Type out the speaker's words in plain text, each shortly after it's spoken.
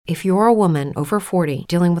If you're a woman over 40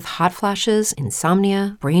 dealing with hot flashes,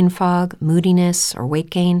 insomnia, brain fog, moodiness, or weight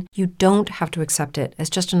gain, you don't have to accept it as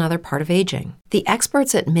just another part of aging. The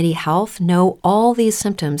experts at MIDI Health know all these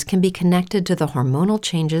symptoms can be connected to the hormonal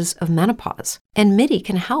changes of menopause. And MIDI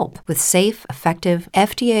can help with safe, effective,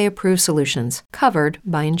 FDA-approved solutions covered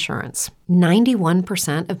by insurance.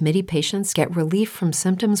 91% of MIDI patients get relief from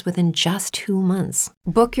symptoms within just 2 months.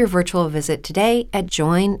 Book your virtual visit today at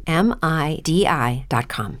joinmidi.com.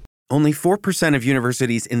 Only 4% of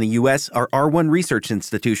universities in the U.S. are R1 research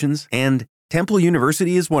institutions, and Temple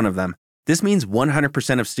University is one of them. This means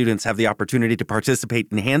 100% of students have the opportunity to participate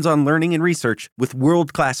in hands-on learning and research with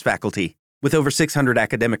world-class faculty. With over 600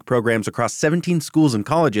 academic programs across 17 schools and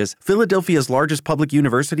colleges, Philadelphia's largest public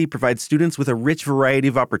university provides students with a rich variety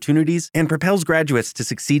of opportunities and propels graduates to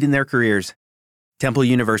succeed in their careers. Temple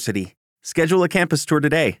University. Schedule a campus tour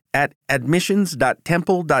today at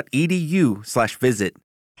admissions.temple.edu/visit.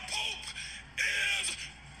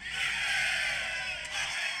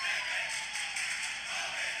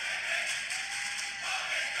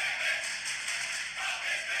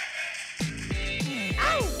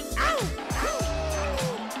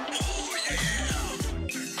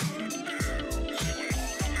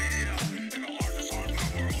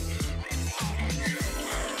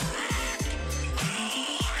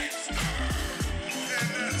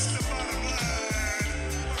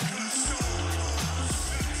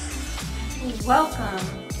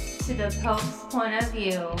 Welcome to the Pope's Point of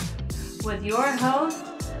View with your host,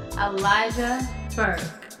 Elijah Burke.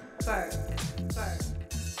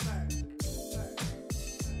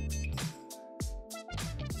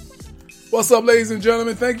 What's up, ladies and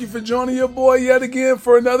gentlemen? Thank you for joining your boy yet again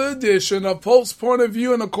for another edition of Pope's Point of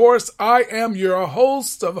View. And of course, I am your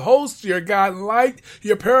host of hosts, your God in light,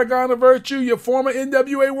 your paragon of virtue, your former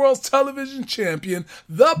NWA World Television Champion,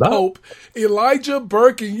 the Pope, Elijah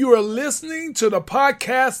Burke. And you are listening to the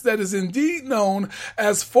podcast that is indeed known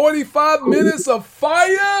as 45 Minutes of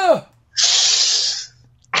Fire.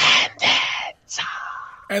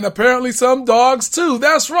 And apparently some dogs too.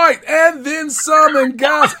 That's right. And then some. And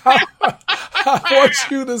guys, I want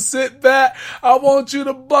you to sit back. I want you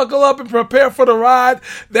to buckle up and prepare for the ride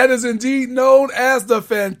that is indeed known as the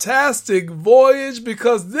Fantastic Voyage,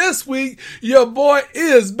 because this week your boy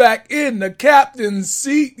is back in the captain's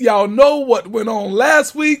seat. Y'all know what went on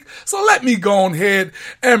last week. So let me go ahead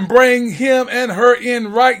and bring him and her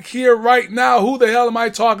in right here, right now. Who the hell am I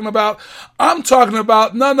talking about? I'm talking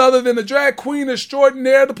about none other than the drag queen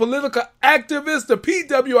extraordinaire, the political activist, the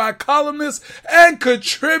PWI columnist and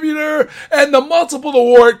contributor, and the multiple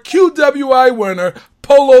award QWI winner,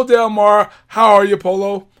 Pollo Del Mar. How are you,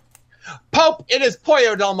 Pollo? Pope, it is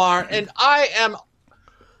Pollo Del Mar, and I am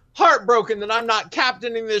heartbroken that I'm not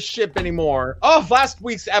captaining this ship anymore. Oh, last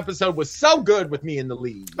week's episode was so good with me in the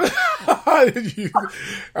lead.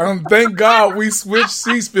 Thank God we switched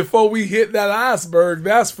seats before we hit that iceberg,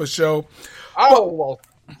 that's for sure. Oh, well,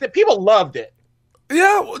 the people loved it.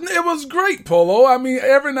 Yeah, it was great, Pollo. I mean,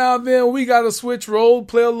 every now and then we got to switch role,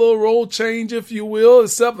 play a little role change, if you will,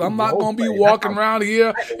 except I'm not going to be walking around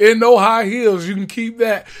here in no high heels. You can keep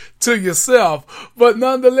that to yourself. But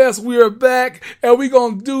nonetheless, we are back, and we're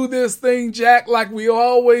going to do this thing, Jack, like we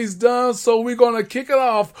always done. So we're going to kick it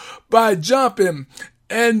off by jumping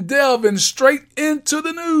and delving straight into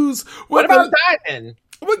the news. What about diving?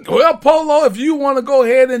 Well, Pollo, if you want to go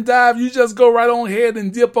ahead and dive, you just go right on ahead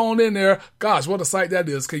and dip on in there. Gosh, what a sight that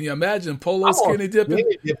is. Can you imagine Pollo skinny dipping?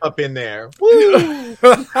 Dip up in there. Woo!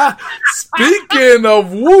 Speaking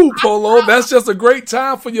of woo, Pollo, that's just a great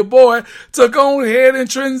time for your boy to go ahead and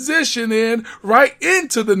transition in right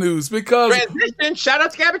into the news, because... Transition, shout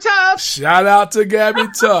out to Gabby Tough. Shout out to Gabby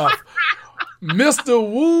Tough. Mr.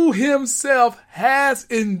 Wu himself has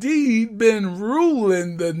indeed been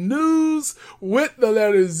ruling the news with the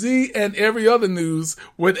letter Z and every other news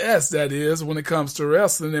with S, that is, when it comes to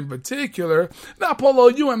wrestling in particular. Now, Pollo,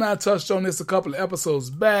 you and I touched on this a couple of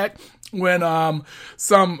episodes back when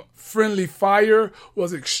some friendly fire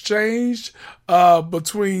was exchanged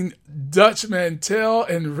between Dutch Mantell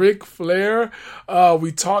and Ric Flair.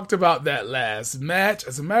 We talked about that last match.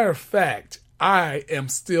 As a matter of fact, I am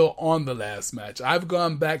still on the last match. I've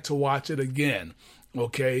gone back to watch it again,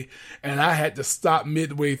 okay? And I had to stop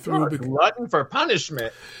midway through. Glutton for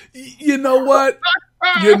punishment. You know what?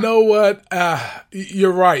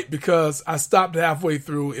 You're right, because I stopped halfway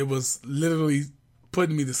through. It was literally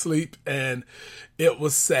putting me to sleep, and it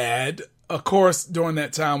was sad. Of course, during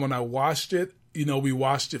that time when I watched it, we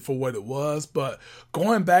watched it for what it was, but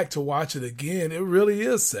going back to watch it again, it really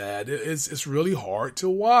is sad. It's really hard to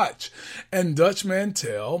watch. And Dutch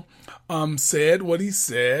Mantell said what he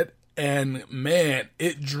said And man,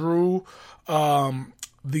 it drew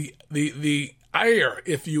the ire,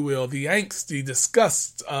 if you will, the angst, the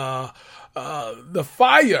disgust, the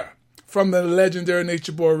fire from the legendary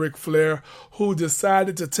Nature Boy Ric Flair, who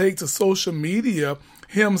decided to take to social media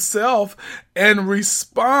himself and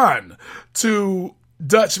respond to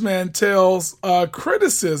Dutch Mantell's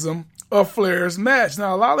criticism of Flair's match.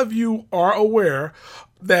 Now, a lot of you are aware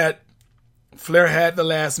that Flair had the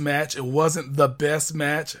last match. It wasn't the best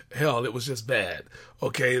match. Hell, it was just bad.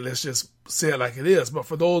 Okay, let's just say it like it is. But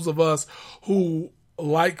for those of us who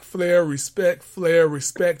like Flair, respect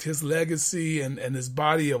his legacy and his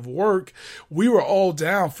body of work, we were all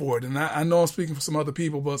down for it. And I know I'm speaking for some other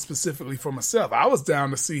people, but specifically for myself, I was down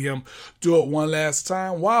to see him do it one last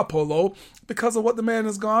time. Why, Pollo? Because of what the man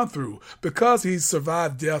has gone through. Because he's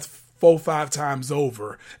survived death 4-5 times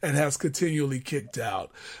over and has continually kicked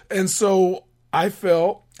out. And so I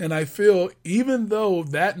felt and I feel, even though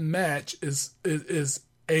that match is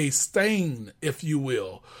a stain, if you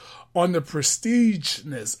will, on the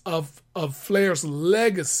prestigeness of Flair's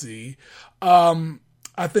legacy, I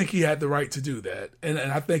think he had the right to do that. And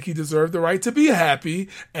I think he deserved the right to be happy.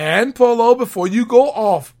 And Pollo, before you go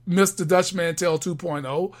off, Mr. Dutch Mantell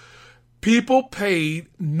 2.0, people paid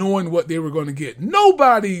knowing what they were going to get.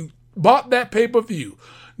 Nobody bought that pay-per-view.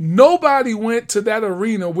 Nobody went to that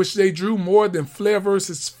arena, which they drew more than Flair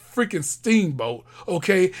versus freaking Steamboat,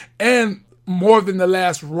 okay? And more than the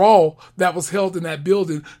last Raw that was held in that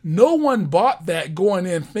building. No one bought that going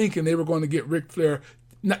in thinking they were going to get Ric Flair,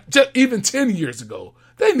 just even 10 years ago.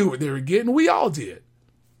 They knew what they were getting. We all did.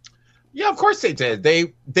 Yeah, of course they did.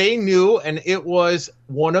 They knew, and it was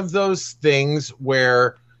one of those things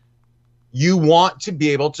where you want to be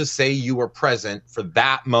able to say you were present for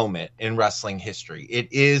that moment in wrestling history.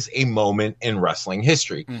 It is a moment in wrestling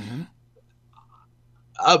history. Mm-hmm.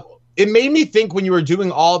 It made me think when you were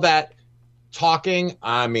doing all that talking,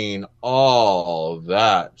 all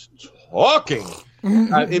that talking.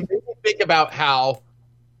 Mm-hmm. It made me think about how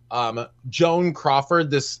Joan Crawford,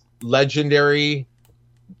 this legendary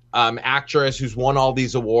actress who's won all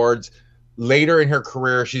these awards, later in her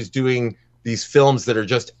career, she's doing these films that are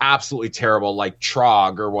just absolutely terrible, like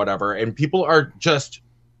Trog or whatever, and people are just,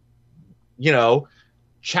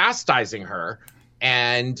 chastising her.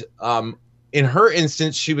 And in her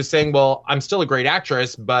instance, she was saying, well, I'm still a great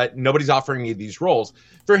actress, but nobody's offering me these roles.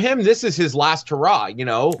 For him, this is his last hurrah,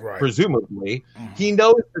 right. Presumably. Mm-hmm. He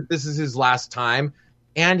knows that this is his last time,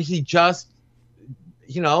 and he just,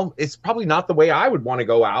 it's probably not the way I would want to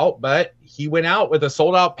go out, but he went out with a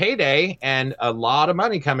sold-out payday and a lot of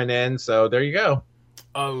money coming in, so there you go.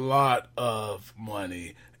 A lot of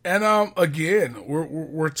money. And again,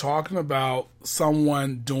 we're talking about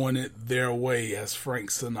someone doing it their way, as Frank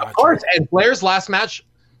Sinatra. Of course, and Flair's last match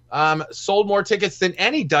sold more tickets than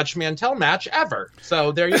any Dutch Mantell match ever.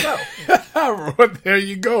 So there you go. There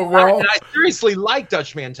you go, bro. And I seriously like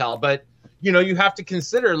Dutch Mantell, but you have to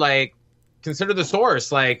consider the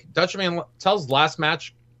source. Like, Dutch Mantell's last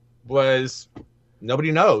match was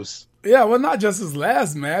nobody knows. Yeah, well, not just his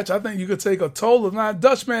last match. I think you could take a total of not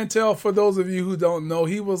Dutch Mantell. For those of you who don't know,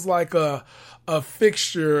 he was like a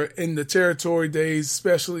fixture in the territory days,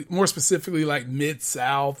 especially more specifically like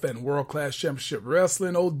Mid-South and World Class Championship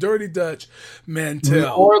Wrestling. Old Dirty Dutch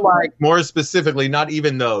Mantell. More specifically, not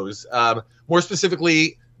even those. More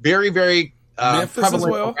specifically, very, very Memphis as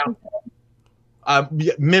well.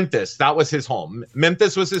 Memphis, that was his home.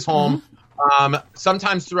 Memphis was his home. Mm-hmm.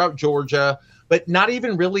 Sometimes throughout Georgia, but not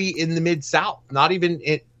even really in the Mid-South. Not even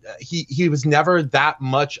he was never that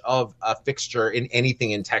much of a fixture in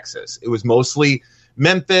anything in Texas. It was mostly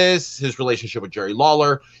Memphis, his relationship with Jerry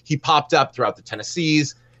Lawler. He popped up throughout the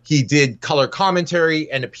Tennessees. He did color commentary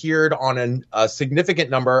and appeared on a significant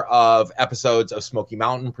number of episodes of Smoky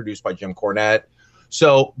Mountain produced by Jim Cornette.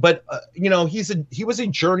 So, but he was a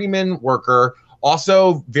journeyman worker,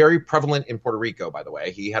 also very prevalent in Puerto Rico, by the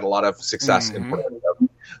way. He had a lot of success in Puerto Rico.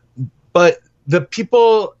 But the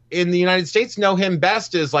people in the United States know him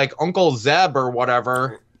best as like Uncle Zeb or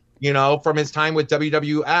whatever, from his time with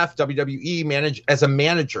WWF, WWE, as a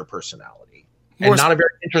manager personality. And not a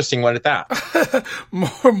very interesting one at that.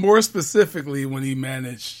 more specifically, when he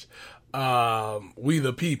managed We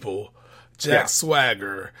the People, Jack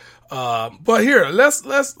Swagger. But here,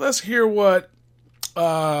 let's hear what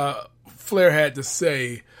Flair had to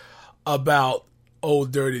say about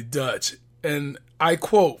Old Dirty Dutch. And I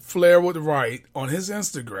quote, Flair would write on his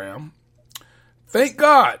Instagram, "Thank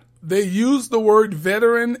God they used the word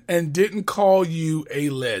veteran and didn't call you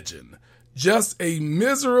a legend. Just a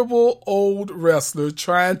miserable old wrestler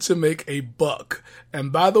trying to make a buck.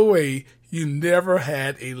 And by the way, you never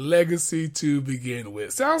had a legacy to begin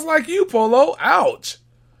with. Sounds like you, Polo. Ouch.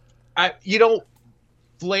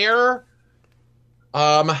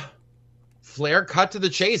 Flair cut to the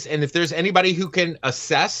chase. And if there's anybody who can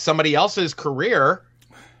assess somebody else's career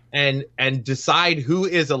and decide who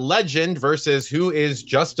is a legend versus who is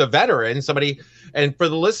just a veteran, and for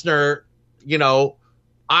the listener,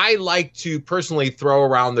 I like to personally throw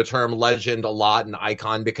around the term legend a lot and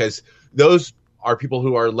icon because those are people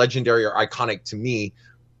who are legendary or iconic to me.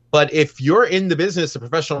 But if you're in the business of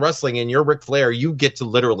professional wrestling and you're Ric Flair, you get to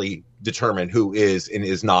literally determine who is and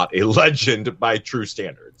is not a legend by true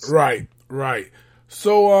standards. Right.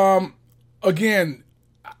 So, again,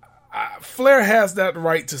 Flair has that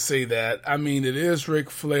right to say that. I mean, it is Ric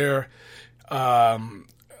Flair.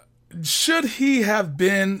 Should he have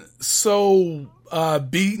been so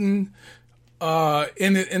beaten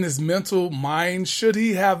in his mental mind? Should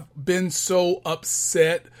he have been so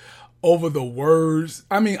upset over the words?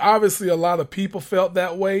 I mean, obviously a lot of people felt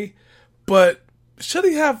that way, but should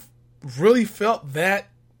he have really felt that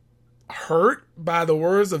hurt by the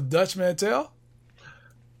words of Dutch Mantell?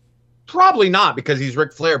 Probably not, because he's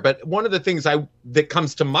Ric Flair. But one of the things that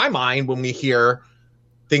comes to my mind when we hear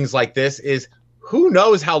things like this is, who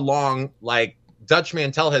knows how long Dutch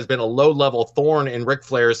Mantell has been a low-level thorn in Ric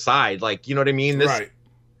Flair's side. You know what I mean? Right.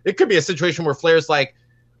 It could be a situation where Flair's like,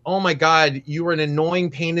 oh my God, you were an annoying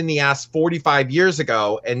pain in the ass 45 years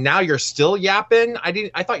ago, and now you're still yapping?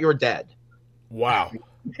 I thought you were dead. Wow.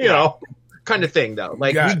 Kind of thing, though.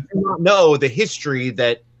 We do not know the history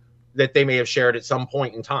that they may have shared at some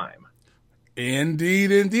point in time.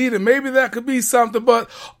 Indeed. And maybe that could be something, but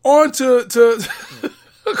on to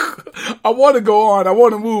I want to go on. I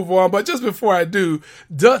want to move on, but just before I do,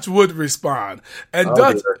 Dutch would respond,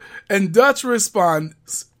 and Dutch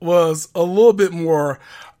response was a little bit more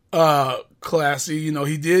classy.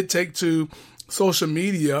 He did take to social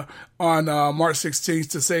media on March 16th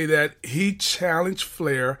to say that he challenged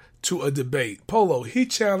Flair to a debate. Polo, he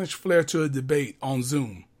challenged Flair to a debate on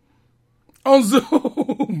Zoom. And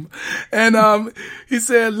he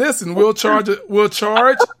said, "Listen, we'll charge.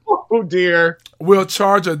 Oh dear. We'll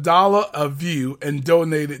charge $1 a view and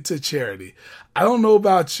donate it to charity." I don't know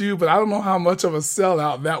about you, but I don't know how much of a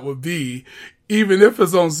sellout that would be, even if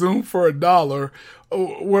it's on Zoom for $1.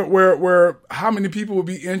 Where how many people would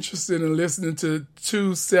be interested in listening to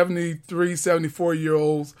two 73,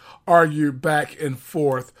 74-year-olds argue back and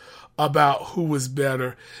forth about who was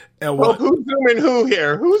better and what? Well, who's zooming who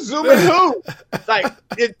here? Who's zooming who?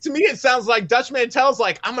 To me, it sounds like Dutch Mantell's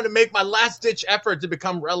like, I'm going to make my last-ditch effort to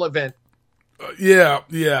become relevant. Yeah.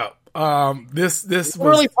 This was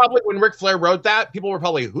really probably when Ric Flair wrote that, people were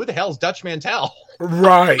probably, who the hell's Dutch Mantell?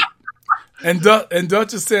 Right. And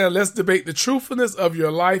Dutch is saying, let's debate the truthfulness of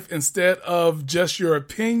your life instead of just your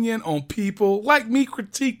opinion on people like me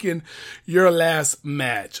critiquing your last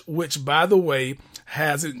match, which, by the way,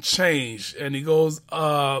 hasn't changed. And he goes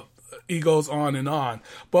on and on.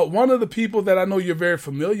 But one of the people that I know you're very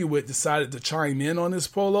familiar with decided to chime in on this,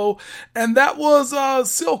 Polo, and that was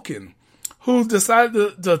Silken, who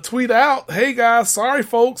decided to tweet out, "Hey guys, sorry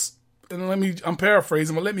folks." And I'm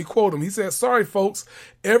paraphrasing, but let me quote him. He said, "Sorry, folks.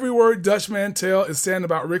 Every word Dutch Mantell is saying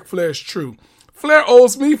about Ric Flair is true. Flair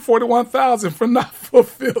owes me $41,000 for not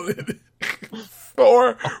fulfilling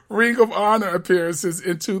 4 Ring of Honor appearances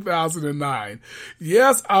in 2009.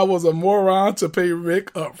 Yes, I was a moron to pay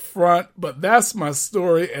Rick up front, but that's my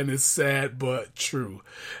story, and it's sad but true."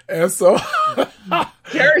 And so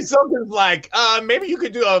Gary Silken's like, maybe you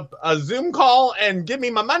could do a Zoom call and give me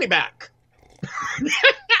my money back.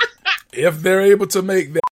 If they're able to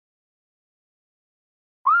make that.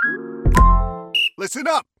 Listen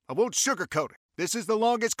up. I won't sugarcoat it. This is the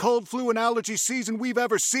longest cold, flu, and allergy season we've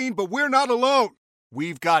ever seen, but we're not alone.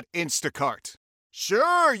 We've got Instacart.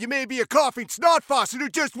 Sure, you may be a coughing snot faucet who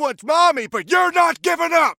just wants mommy, but you're not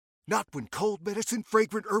giving up. Not when cold medicine,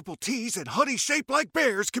 fragrant herbal teas, and honey shaped like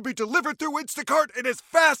bears can be delivered through Instacart in as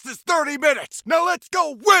fast as 30 minutes. Now let's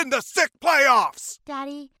go win the sick playoffs.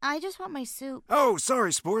 Daddy, I just want my soup. Oh,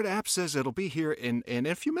 sorry, Sport. App says it'll be here in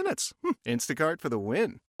a few minutes. Instacart for the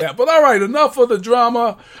win. Yeah, but all right, enough of the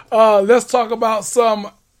drama. Let's talk about some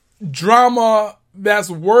drama that's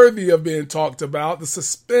worthy of being talked about. The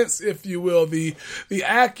suspense, if you will, the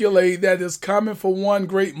accolade that is coming for one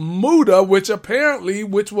great Muta, which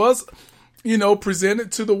was,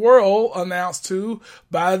 presented to the world, announced to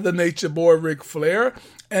by the Nature Boy Ric Flair,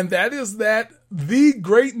 and that is that the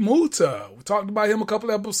great Muta. We talked about him a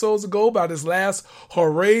couple episodes ago about his last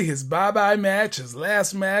hooray, his bye-bye match, his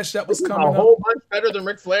last match that was coming up. A whole bunch better than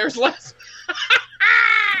Ric Flair's last.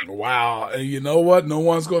 Wow. And you know what? No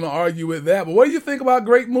one's going to argue with that. But what do you think about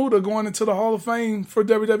Great Muta going into the Hall of Fame for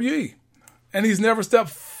WWE? And he's never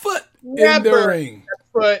stepped foot in the ring.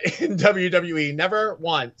 Foot in WWE, never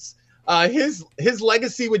once. His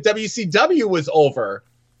legacy with WCW was over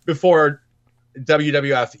before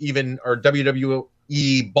WWF even, or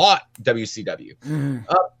WWE bought WCW.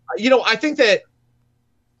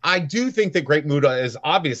 I do think that Great Muta is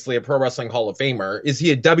obviously a Pro Wrestling Hall of Famer. Is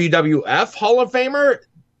he a WWF Hall of Famer?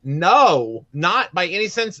 No, not by any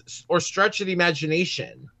sense or stretch of the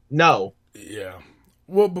imagination. No. Yeah.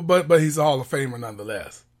 Well, but he's a Hall of Famer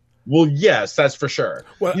nonetheless. Well, yes, that's for sure.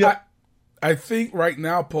 Well, I think right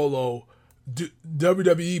now, Polo,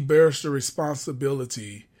 WWE bears the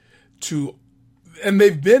responsibility to, and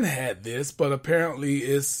they've had this, but apparently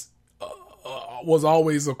it's was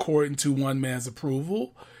always according to one man's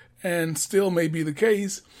approval, and still may be the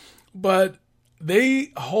case. But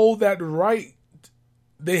they hold that right.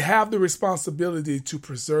 They have the responsibility to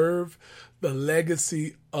preserve the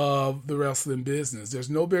legacy of the wrestling business.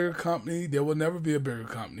 There's no bigger company. There will never be a bigger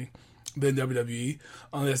company than WWE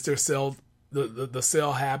unless their sale, the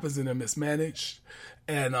sale happens and they're mismanaged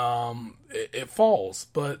and it falls.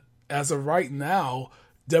 But as of right now,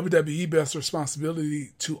 WWE bears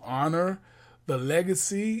responsibility to honor the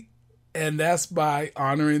legacy, and that's by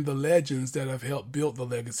honoring the legends that have helped build the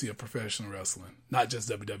legacy of professional wrestling, not just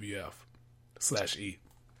WWF/E.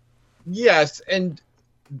 Yes, and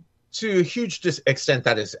to a huge extent,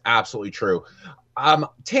 that is absolutely true.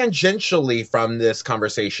 Tangentially from this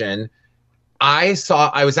conversation, I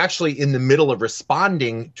was actually in the middle of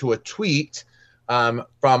responding to a tweet from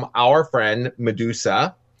our friend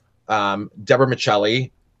Medusa, Deborah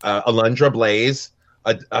Michelli, Alundra Blaze,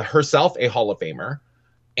 herself a Hall of Famer,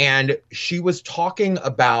 and she was talking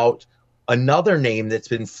about another name that's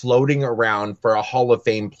been floating around for a Hall of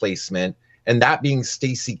Fame placement, and that being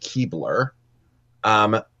Stacy Keibler,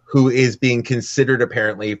 who is being considered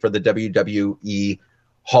apparently for the WWE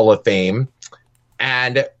Hall of Fame.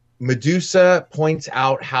 And Medusa points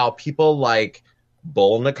out how people like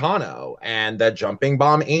Bull Nakano and the Jumping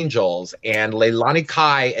Bomb Angels and Leilani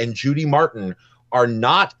Kai and Judy Martin are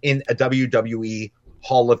not in a WWE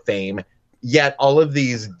Hall of Fame, yet all of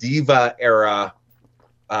these diva era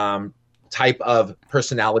type of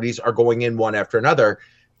personalities are going in one after another.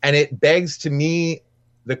 And it begs to me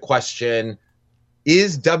the question,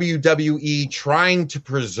 is WWE trying to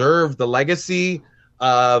preserve the legacy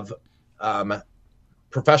of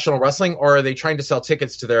professional wrestling, or are they trying to sell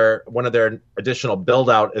tickets to one of their additional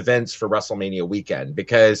build-out events for WrestleMania weekend?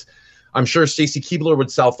 Because I'm sure Stacy Keibler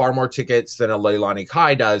would sell far more tickets than a Leilani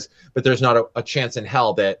Kai does, but there's not a chance in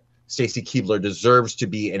hell that Stacy Keibler deserves to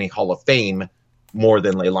be in a Hall of Fame more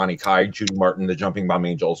than Leilani Kai, Judy Martin, the Jumping Bomb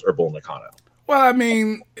Angels, or Bull Nakano. Well, I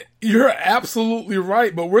mean, you're absolutely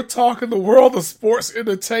right, but we're talking the world of sports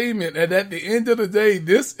entertainment, and at the end of the day,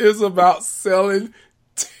 this is about selling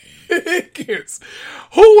tickets.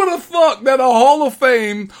 Who would have thought that a Hall of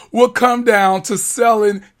Fame would come down to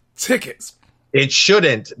selling tickets? It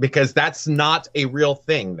shouldn't, because that's not a real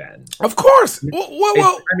thing then. Of course.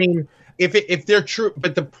 Well, I mean, if they're true,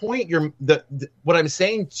 but the point what I'm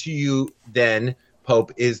saying to you then,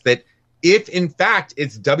 Pope, is that if in fact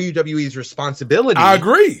it's WWE's responsibility, I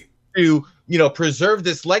agree, to preserve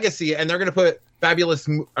this legacy, and they're going to put they're going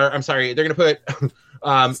to put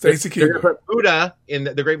Stacy Keibler, they're going to put Muta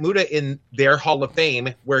the Great Muta in their Hall of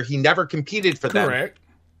Fame where he never competed for them. Correct.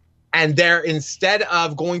 And they're, instead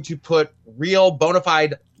of going to put real bona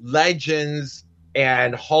fide legends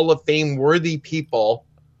and Hall of Fame worthy people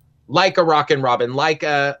like a Rockin' Robin, like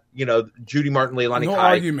a Judy Martin, Leilani Kai,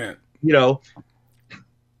 argument.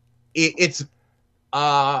 It's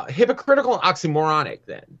hypocritical and oxymoronic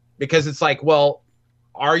then, because it's like, well,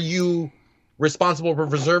 are you responsible for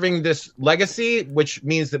preserving this legacy, which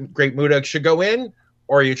means that Great Muta should go in,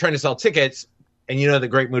 or are you trying to sell tickets and the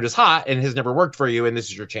Great Muta's hot and has never worked for you, and this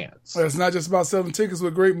is your chance? Well, it's not just about selling tickets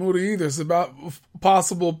with Great Muta either. It's about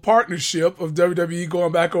possible partnership of WWE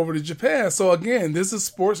going back over to Japan. So again, this is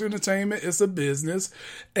sports entertainment. It's a business,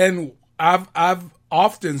 and I've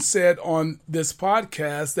often said on this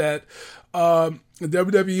podcast that the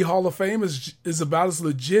WWE Hall of Fame is about as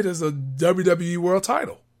legit as a WWE World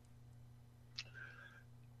Title.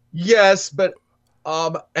 Yes, but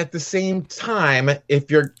at the same time,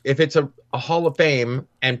 if it's a Hall of Fame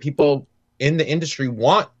and people in the industry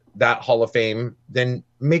want that Hall of Fame, then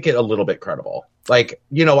make it a little bit credible. Like,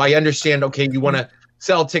 I understand, okay, you want to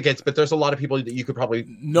sell tickets, but there's a lot of people that you could probably...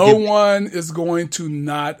 No one is going to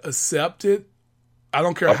not accept it. I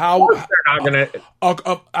don't care how... They're not gonna...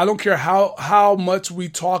 I don't care how much we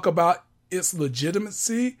talk about its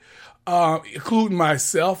legitimacy. including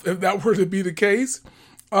myself, if that were to be the case,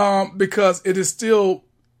 because it is still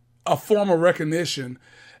a form of recognition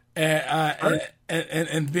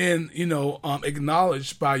and being,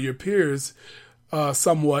 acknowledged by your peers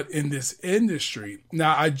somewhat in this industry.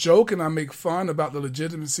 Now, I joke and I make fun about the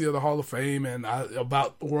legitimacy of the Hall of Fame and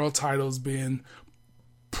about world titles being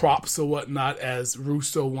props or whatnot, as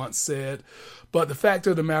Russo once said. But the fact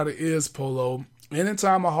of the matter is, Polo,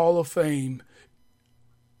 anytime a Hall of Fame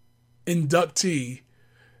inductee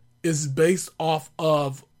is based off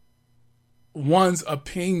of one's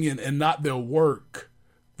opinion and not their work,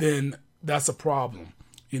 then that's a problem.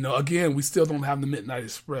 Again, we still don't have the Midnight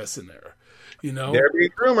Express in there. They're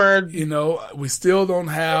being rumored. We still don't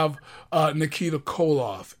have Nikita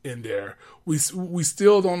Koloff in there. We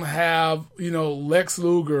still don't have, Lex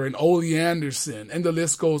Luger and Ole Anderson, and the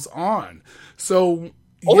list goes on. So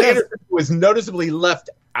Ole Anderson was noticeably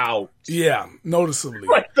left out. Yeah, noticeably.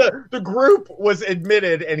 Like the group was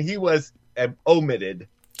admitted and he was omitted.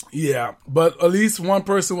 Yeah, but at least one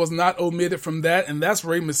person was not omitted from that, and that's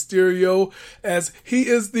Rey Mysterio, as he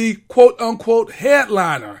is the quote-unquote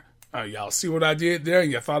headliner. Y'all see what I did there,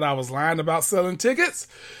 and you thought I was lying about selling tickets?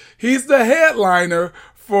 He's the headliner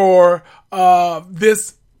for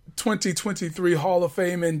this 2023 Hall of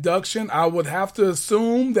Fame induction. I would have to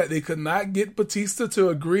assume that they could not get Batista to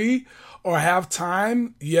agree or have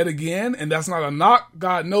time yet again, and that's not a knock.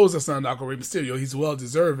 God knows that's not a knock on Rey Mysterio. He's well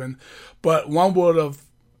deserving, but one would have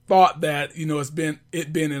thought that, it's been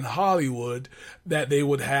in Hollywood that they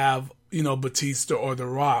would have, Batista or The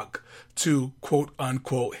Rock to quote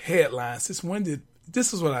unquote headline. Since when did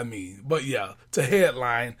this is what I mean? But yeah, to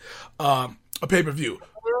headline a pay-per-view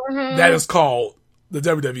that is called the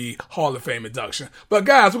WWE Hall of Fame induction. But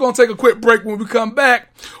guys, we're gonna take a quick break. When we come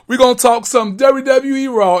back, we're gonna talk some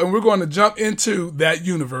WWE Raw, and we're gonna jump into that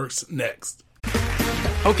universe next.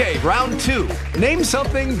 Okay, round two. Name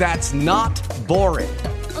something that's not boring.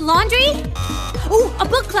 A laundry? Ooh, a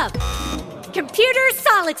book club. Computer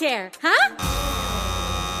solitaire, huh?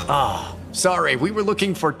 Ah, sorry, we were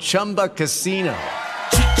looking for Chumba Casino.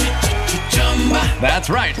 That's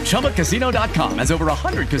right, ChumbaCasino.com has over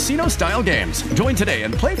 100 casino-style games. Join today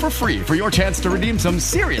and play for free for your chance to redeem some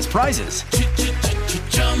serious prizes.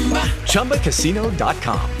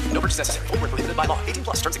 ChumbaCasino.com. No purchase necessary. Void where prohibited by law. 18+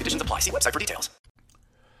 terms and conditions apply. See website for details.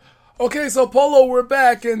 Okay, so Polo, we're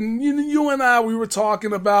back, and you and I, we were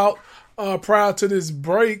talking about prior to this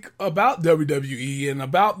break about WWE and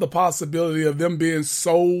about the possibility of them being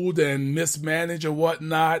sold and mismanaged or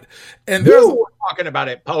whatnot. And there's we're talking about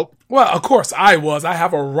it, Pope. Well, of course I was. I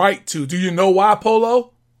have a right to. Do you know why,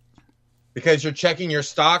 Polo? Because you're checking your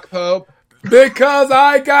stock, Pope. Because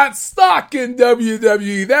I got stock in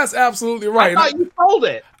WWE. That's absolutely right. I thought you sold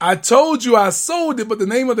it. I told you I sold it, but the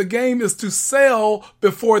name of the game is to sell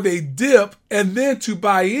before they dip and then to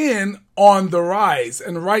buy in on the rise.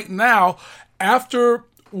 And right now, after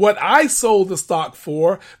what I sold the stock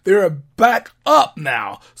for, they're back up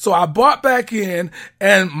now. So I bought back in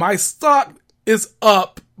and my stock is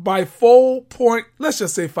up by let's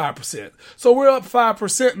just say 5%. So we're up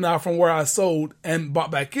 5% now from where I sold and bought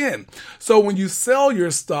back in. So when you sell your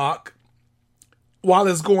stock while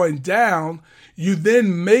it's going down, you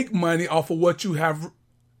then make money off of what you have,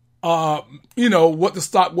 what the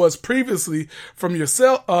stock was previously from your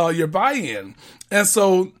buy-in. And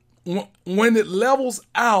so when it levels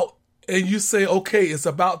out and you say, okay, it's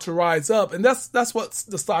about to rise up, and that's what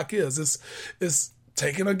the stock is. It's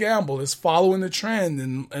taking a gamble. It's following the trend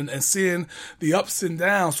and seeing the ups and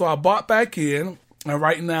downs. So I bought back in, and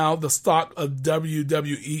right now the stock of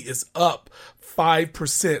WWE is up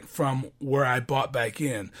 5% from where I bought back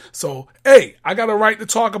in. So, hey, I got a right to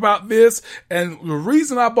talk about this. And the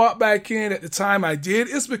reason I bought back in at the time I did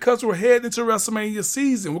is because we're heading into WrestleMania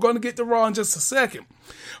season. We're going to get to Raw in just a second.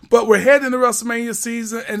 But we're heading into WrestleMania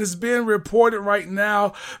season, and it's being reported right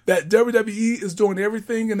now that WWE is doing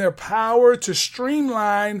everything in their power to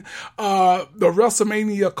streamline the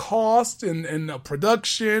WrestleMania cost and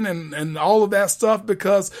production and all of that stuff,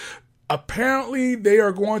 because apparently they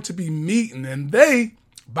are going to be meeting, and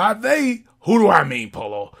by they, who do I mean,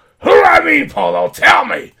 Polo? Who do I mean, Polo? Tell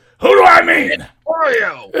me. Who do I mean? It's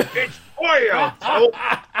Pollo. It's Pollo.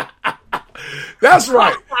 That's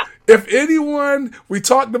right. If anyone, we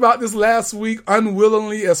talked about this last week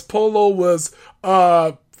unwillingly as Polo was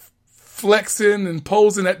flexing and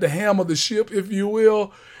posing at the helm of the ship, if you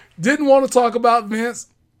will. Didn't want to talk about Vince,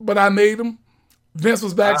 but I made him. Vince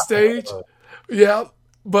was backstage. Yeah,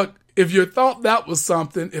 but if you thought that was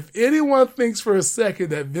something, if anyone thinks for a second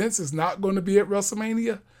that Vince is not going to be at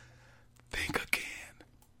WrestleMania, think again.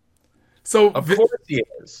 So of course he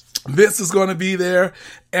is. Vince is going to be there,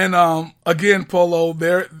 and again, Polo,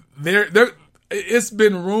 they're it's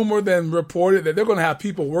been rumored and reported that they're going to have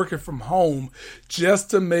people working from home just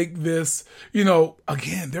to make this,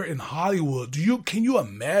 again, they're in Hollywood. Can you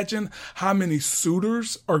imagine how many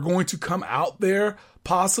suitors are going to come out there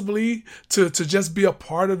possibly to just be a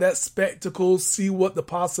part of that spectacle, see what the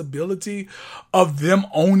possibility of them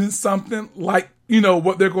owning something like,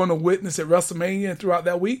 what they're going to witness at WrestleMania and throughout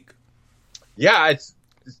that week? Yeah, it's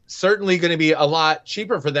certainly going to be a lot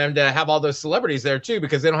cheaper for them to have all those celebrities there too,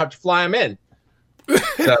 because they don't have to fly them in.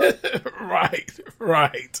 So. Right.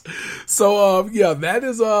 So that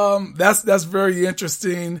is that's very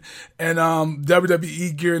interesting, and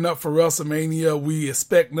WWE gearing up for WrestleMania. We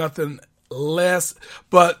expect nothing less.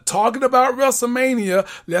 But talking about WrestleMania,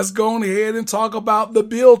 let's go ahead and talk about the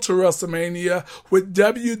build to WrestleMania with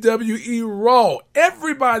WWE Raw.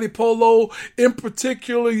 Everybody, Polo, in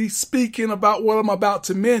particularly speaking about what I'm about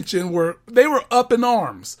to mention, they were up in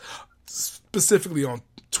arms, specifically on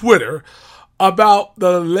Twitter, about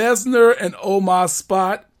the Lesnar and Omos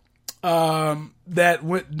spot that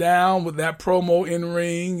went down with that promo in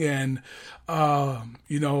ring. And,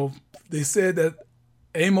 they said that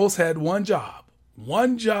Amos had one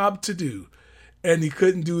job to do, and he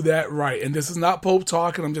couldn't do that right. And this is not Pope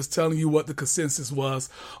talking. I'm just telling you what the consensus was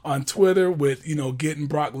on Twitter with, getting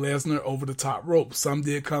Brock Lesnar over the top rope. Some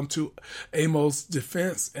did come to Amos'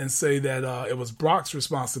 defense and say that it was Brock's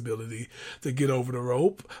responsibility to get over the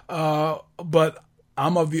rope. But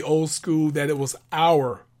I'm of the old school that it was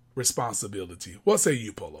our responsibility. What say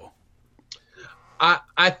you, Polo?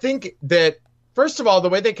 I think that, first of all, the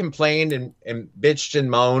way they complained and bitched and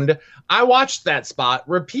moaned, I watched that spot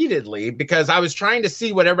repeatedly because I was trying to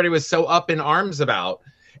see what everybody was so up in arms about.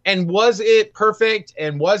 And was it perfect?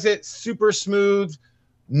 And was it super smooth?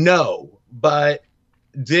 No. But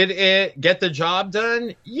did it get the job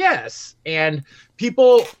done? Yes. And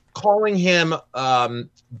people calling him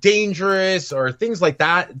dangerous or things like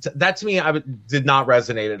that, that to me did not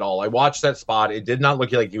resonate at all. I watched that spot. It did not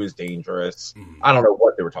look like he was dangerous. I don't know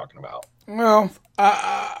what they were talking about. Well,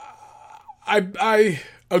 I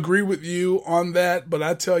agree with you on that, but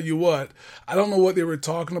I tell you what, I don't know what they were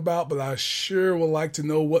talking about, but I sure would like to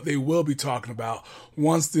know what they will be talking about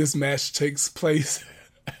once this match takes place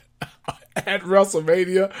at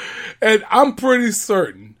WrestleMania. And I'm pretty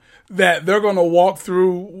certain that they're going to walk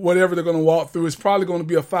through whatever they're going to walk through. It's probably going to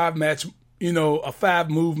be a 5-match, a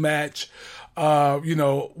 5-move match.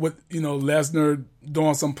 With Lesnar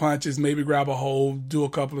doing some punches, maybe grab a hold, do a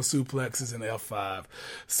couple of suplexes in F5.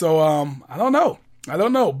 So I don't know,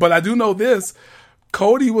 but I do know this: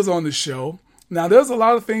 Cody was on the show. Now there's a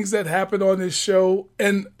lot of things that happened on this show,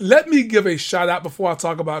 and let me give a shout out before I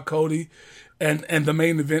talk about Cody and the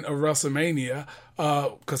main event of WrestleMania,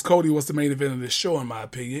 because Cody was the main event of this show in my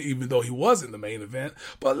opinion, even though he wasn't the main event.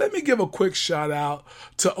 But let me give a quick shout out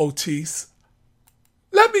to Otis.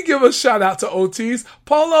 Let me give a shout out to Otis.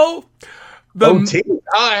 Polo. Otis. Oh,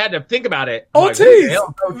 I had to think about it.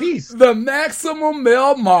 Otis. The Maximum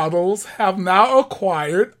Male Models have now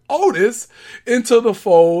acquired Otis into the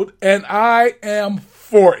fold, and I am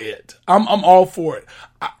for it. I'm all for it.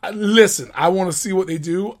 Listen, I want to see what they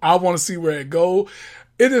do. I want to see where it goes.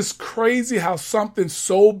 It is crazy how something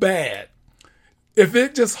so bad, if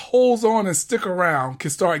it just holds on and stick around,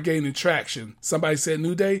 can start gaining traction. Somebody said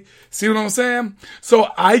New Day. See what I'm saying? So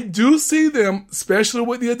I do see them, especially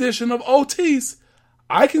with the addition of Otis.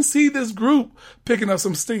 I can see this group picking up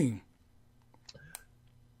some steam.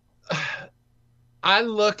 I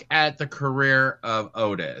look at the career of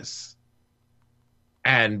Otis,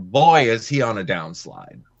 and boy, is he on a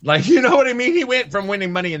downslide. Like, you know what I mean? He went from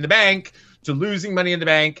winning Money in the Bank to losing Money in the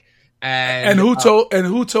Bank. And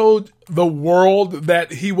who told the world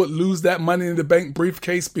that he would lose that Money in the Bank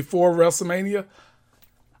briefcase before WrestleMania?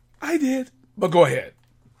 I did, but go ahead.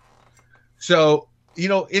 So,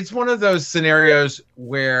 it's one of those scenarios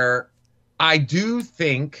where I do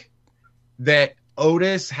think that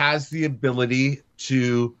Otis has the ability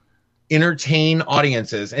to entertain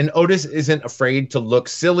audiences, and Otis isn't afraid to look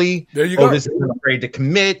silly. There you go. Otis isn't afraid to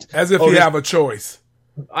commit. As if you have a choice.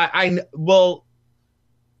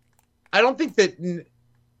 I don't think that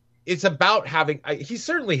it's about having, he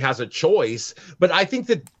certainly has a choice, but I think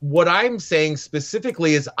that what I'm saying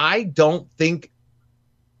specifically is I don't think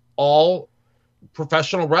all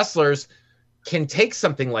professional wrestlers can take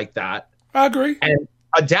something like that. I agree. And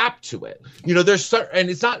adapt to it. And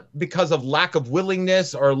it's not because of lack of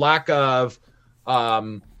willingness or lack of,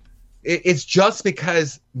 it's just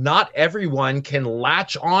because not everyone can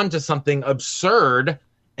latch on to something absurd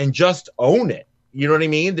and just own it. You know what I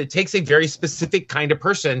mean? It takes a very specific kind of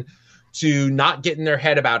person to not get in their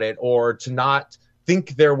head about it or to not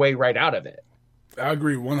think their way right out of it. I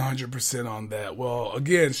agree 100% on that. Well,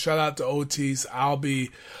 again, shout out to Otis. I'll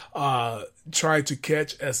be trying to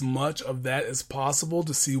catch as much of that as possible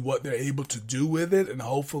to see what they're able to do with it, and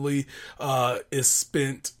hopefully is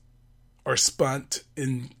spent or spunt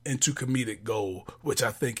into comedic gold, which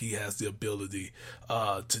I think he has the ability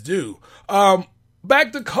to do.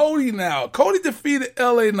 Back to Cody now. Cody defeated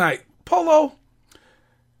LA Knight. Pollo,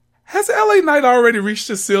 has LA Knight already reached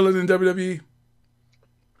the ceiling in WWE?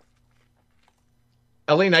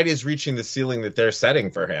 LA Knight is reaching the ceiling that they're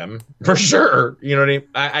setting for him, for sure. You know what I mean?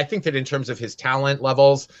 I think that in terms of his talent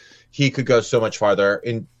levels, he could go so much farther.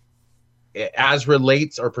 In as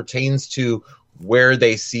relates or pertains to where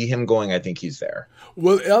they see him going, I think he's there.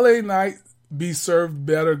 Will LA Knight be served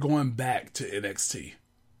better going back to NXT?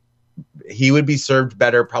 He would be served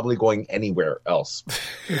better probably going anywhere else.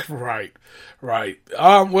 Right.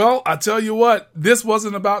 Well, I tell you what, this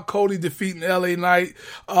wasn't about Cody defeating LA Knight.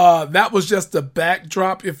 That was just the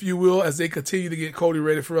backdrop, if you will, as they continue to get Cody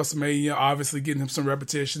ready for WrestleMania, obviously getting him some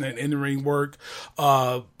repetition and in-ring work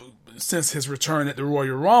since his return at the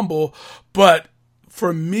Royal Rumble. But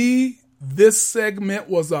for me, this segment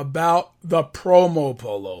was about the promo,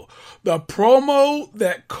 Polo. The promo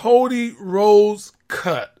that Cody Rhodes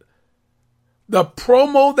cut. The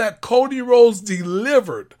promo that Cody Rhodes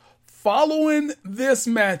delivered following this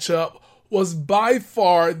matchup was by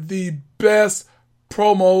far the best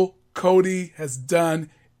promo Cody has done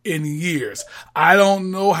in years. I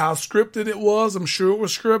don't know how scripted it was. I'm sure it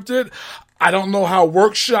was scripted. I don't know how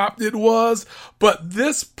workshopped it was. But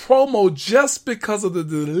this promo, just because of the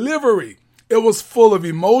delivery, it was full of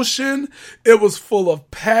emotion. It was full of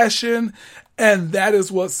passion. And that is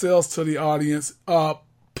what sells to the audience.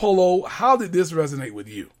 Polo, how did this resonate with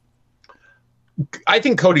you? I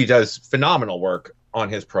think Cody does phenomenal work on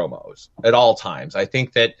his promos at all times. I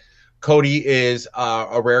think that Cody is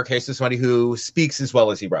a rare case of somebody who speaks as well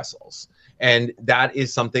as he wrestles. And that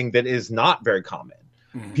is something that is not very common.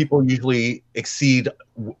 Mm-hmm. People usually exceed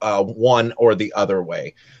one or the other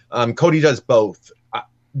way. Cody does both.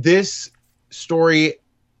 This story,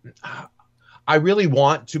 I really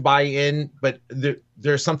want to buy in, but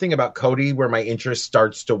there's something about Cody where my interest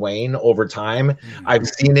starts to wane over time. Mm-hmm. I've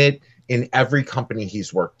seen it in every company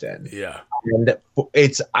he's worked in. Yeah. And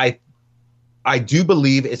I do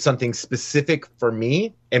believe it's something specific for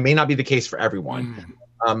me. It may not be the case for everyone.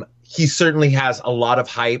 He certainly has a lot of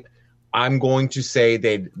hype. I'm going to say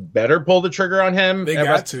they'd better pull the trigger on him. They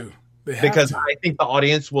got to. Because I think the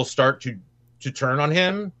audience will start to turn on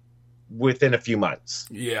him within a few months.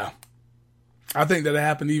 Yeah. I think that'll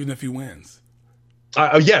happen even if he wins.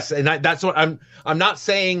 Yes, and that's what I'm not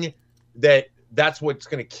saying that that's what's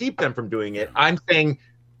going to keep them from doing it. I'm saying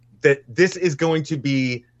that this is going to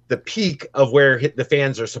be the peak of where the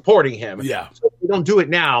fans are supporting him. Yeah. So if we don't do it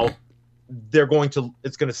now,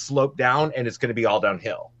 it's going to slope down and it's going to be all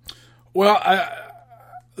downhill. Well,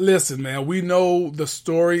 listen, man, we know the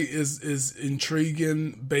story is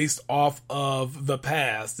intriguing based off of the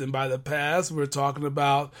past. And by the past, we're talking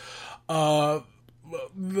about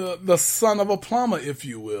the son of a plumber, if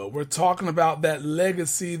you will. We're talking about that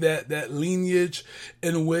legacy, that lineage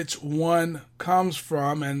in which one comes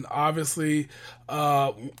from. And obviously,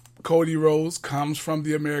 Cody Rhodes comes from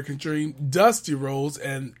the American Dream, Dusty Rhodes,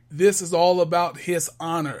 and this is all about his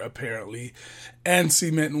honor, apparently, and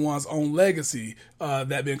cementing one's own legacy,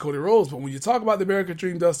 that being Cody Rhodes. But when you talk about the American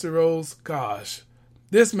Dream, Dusty Rhodes, gosh,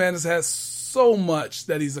 this man has had so much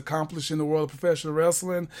that he's accomplished in the world of professional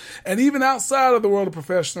wrestling and even outside of the world of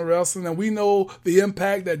professional wrestling. And we know the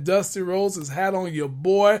impact that Dusty Rhodes has had on your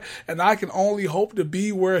boy. And I can only hope to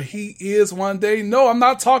be where he is one day. No, I'm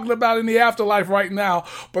not talking about in the afterlife right now,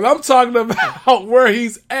 but I'm talking about where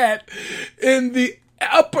he's at in the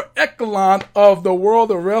upper echelon of the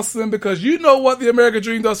world of wrestling, because you know what the American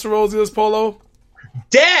Dream, Dusty Rhodes, is, Polo?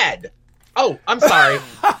 Dead! Oh, I'm sorry.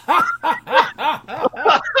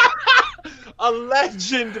 A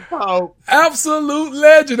legend, Pope. Absolute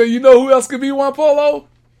legend. And you know who else could be one, Polo?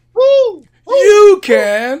 Woo! You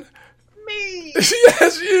can. Me.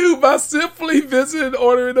 Yes, you. By simply visiting and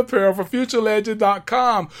ordering apparel from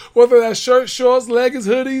FutureLegend.com. Whether that's shirts, shorts, leggings,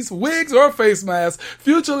 hoodies, wigs, or face masks,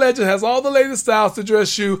 Future Legend has all the latest styles to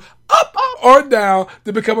dress you up or down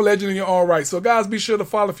to become a legend in your own right. So guys, be sure to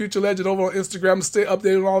follow Future Legend over on Instagram to stay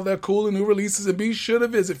updated on all their cool and new releases. And be sure to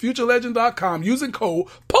visit FutureLegend.com using code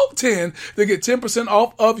POPE10 to get 10%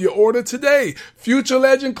 off of your order today. Future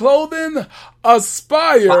Legend Clothing,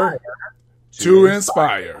 aspire to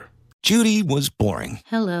inspire. Judy was boring.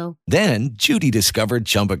 Hello. Then Judy discovered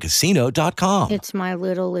ChumbaCasino.com. It's my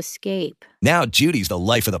little escape. Now Judy's the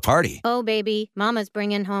life of the party. Oh, baby, mama's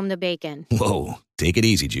bringing home the bacon. Whoa, take it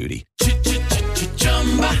easy, Judy.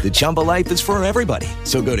 The Chumba life is for everybody.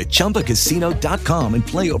 So go to ChumbaCasino.com and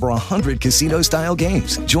play over 100 casino-style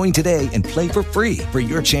games. Join today and play for free for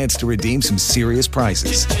your chance to redeem some serious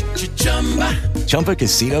prizes.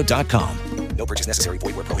 ChumbaCasino.com. No purchase necessary.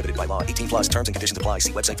 Void where prohibited by law. 18 plus terms and conditions apply.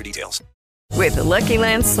 See website for details. With the Lucky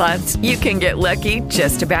Land Slots, you can get lucky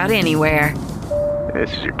just about anywhere.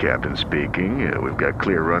 This is your captain speaking. We've got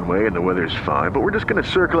clear runway and the weather's fine, but we're just going to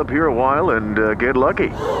circle up here a while and get lucky.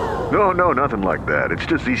 No, nothing like that. It's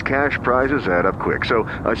just these cash prizes add up quick. So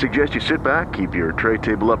I suggest you sit back, keep your tray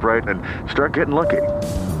table upright, and start getting lucky.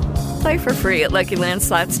 Play for free at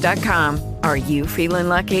LuckyLandSlots.com. Are you feeling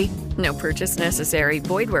lucky? No purchase necessary.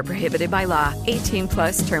 Void where prohibited by law. 18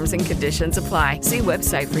 plus terms and conditions apply. See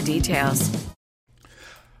website for details.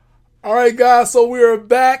 All right, guys, so we're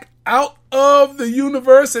back out of the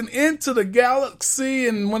universe and into the galaxy.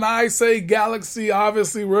 And when I say galaxy,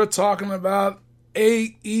 obviously we're talking about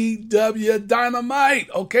AEW Dynamite.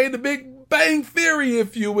 Okay, the Big Bang Theory,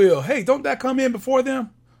 if you will. Hey, don't that come in before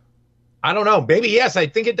them? I don't know. Maybe yes. I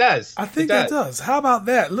think it does. I think it does. How about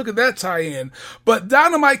that? Look at that tie-in. But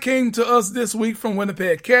Dynamite came to us this week from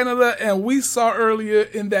Winnipeg, Canada, and we saw earlier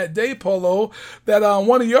in that day, Pollo, that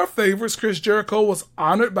one of your favorites, Chris Jericho, was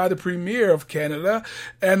honored by the Premier of Canada,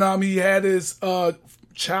 and he had his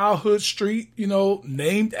childhood street,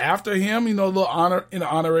 named after him, a little honor in an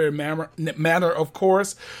honorary manner, of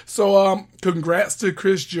course. So congrats to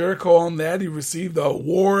Chris Jericho on that. He received the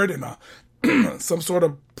award and some sort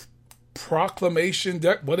of proclamation,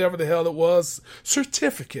 whatever the hell it was,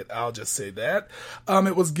 certificate, I'll just say that.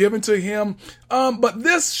 It was given to him. But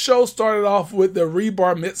this show started off with the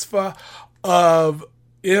rebar mitzvah of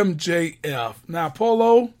MJF. Now,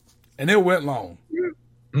 Pollo, and it went long.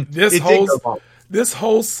 This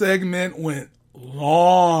whole segment went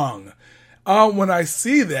long. When I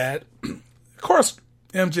see that, of course,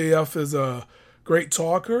 MJF is a great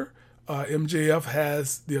talker. MJF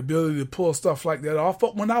has the ability to pull stuff like that off.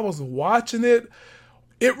 But when I was watching it,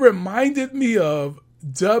 it reminded me of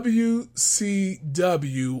WCW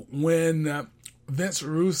when Vince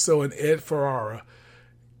Russo and Ed Ferrara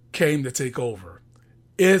came to take over.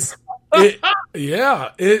 And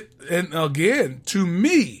again, to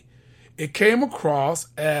me, it came across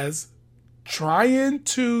as trying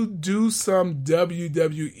to do some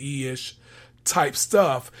WWE-ish type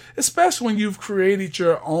stuff, especially when you've created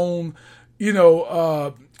your own,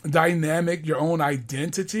 dynamic, your own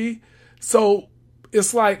identity. So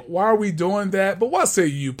it's like, why are we doing that? But what say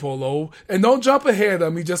you, Pollo? And don't jump ahead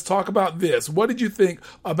of me. Just talk about this. What did you think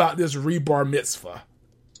about this rebar mitzvah?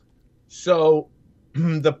 So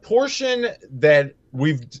the portion that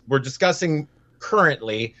we're discussing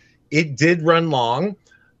currently, it did run long.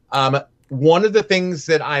 One of the things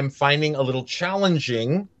that I'm finding a little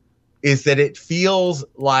challenging is that it feels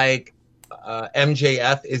like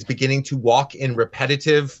MJF is beginning to walk in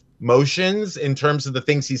repetitive motions in terms of the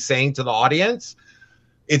things he's saying to the audience.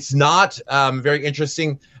 It's not very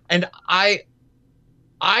interesting. And I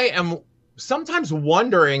am sometimes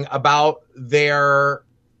wondering about their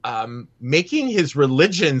making his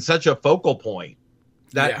religion such a focal point.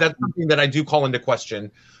 That's something that I do call into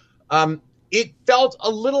question. It felt a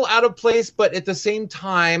little out of place, but at the same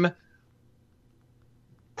time,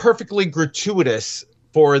 perfectly gratuitous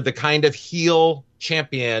for the kind of heel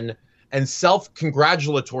champion and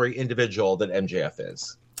self-congratulatory individual that MJF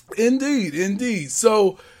is. Indeed.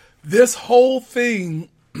 So this whole thing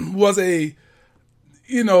was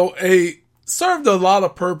served a lot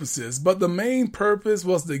of purposes, but the main purpose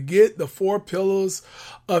was to get the four pillars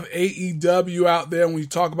of AEW out there. When you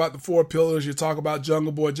talk about the four pillars, you talk about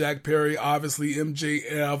Jungle Boy Jack Perry, obviously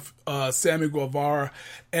MJF, Sammy Guevara,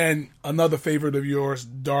 and another favorite of yours,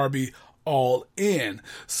 Darby Allin.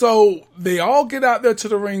 So they all get out there to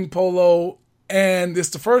the ring, Pollo, and it's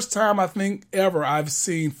the first time I think ever I've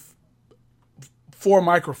seen 4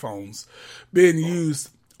 microphones being used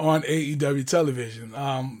on AEW television.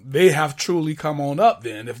 They have truly come on up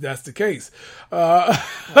then, if that's the case.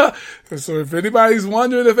 So if anybody's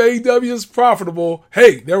wondering if AEW is profitable,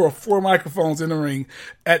 hey, there were 4 microphones in the ring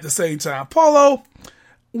at the same time. Pollo,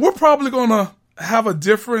 we're probably going to have a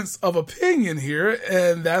difference of opinion here,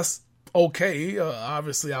 and that's okay.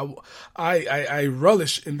 Obviously, I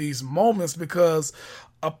relish in these moments because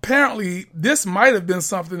apparently this might have been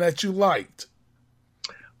something that you liked.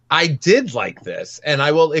 I did like this, and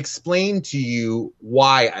I will explain to you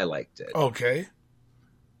why I liked it. Okay.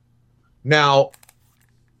 Now,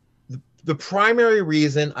 The primary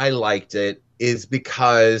reason I liked it is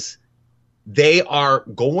because they are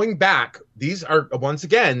going back. These are, once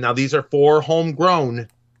again, now these are 4 homegrown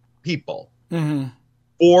people,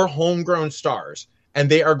 4 homegrown stars, and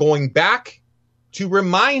they are going back to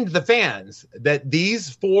remind the fans that these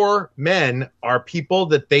 4 men are people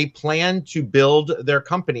that they plan to build their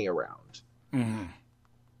company around.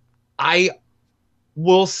 I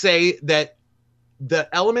will say that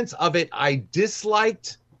the elements of it I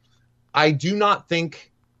disliked. I do not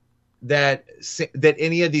think that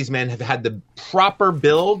any of these men have had the proper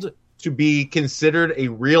build to be considered a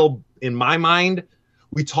real, in my mind.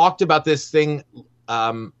 We talked about this thing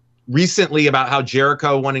recently about how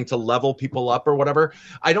Jericho wanting to level people up or whatever.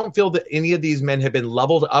 I don't feel that any of these men have been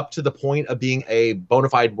leveled up to the point of being a bona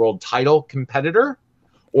fide world title competitor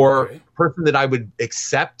or person that I would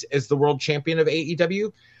accept as the world champion of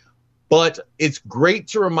AEW. But it's great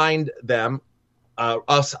to remind them,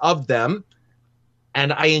 us of them.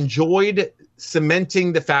 And I enjoyed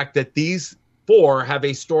cementing the fact that these 4 have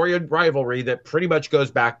a storied rivalry that pretty much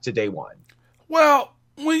goes back to day one. Well,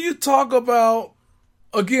 when you talk about,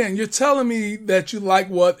 again, you're telling me that you like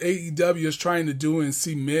what AEW is trying to do and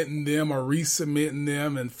cementing them or re-cementing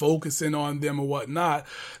them and focusing on them or whatnot.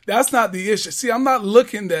 That's not the issue. See, I'm not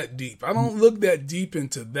looking that deep. I don't look that deep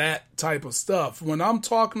into that type of stuff. When I'm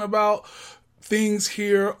talking about things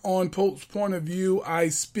here on Pope's Point of View, I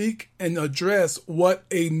speak and address what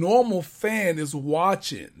a normal fan is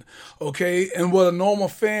watching, okay? And what a normal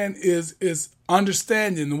fan is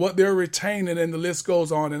understanding, what they're retaining, and the list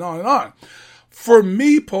goes on and on and on. For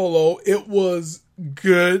me, Polo, it was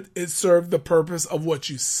good. It served the purpose of what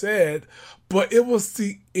you said, but it was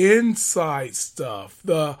the inside stuff,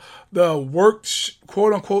 the work,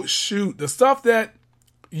 quote unquote, shoot, the stuff that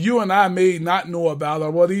you and I may not know about, or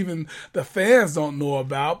what even the fans don't know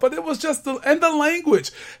about, but it was just the language.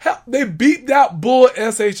 Hell, they beeped out bull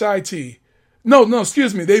shit. No,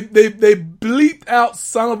 excuse me. They bleeped out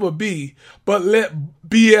son of a b, but let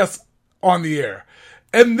BS on the air.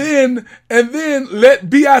 And then let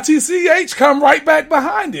BITCH come right back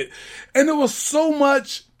behind it. And it was so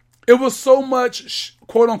much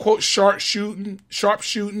quote unquote sharp shooting.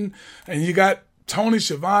 And you got Tony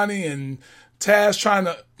Schiavone and Taz trying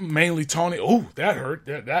to, mainly Tony. Oh, that hurt.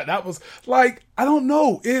 That was like, I don't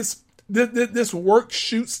know. It's this work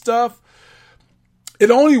shoot stuff.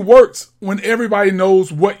 It only works when everybody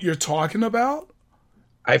knows what you're talking about.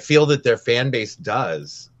 I feel that their fan base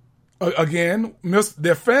does. Again,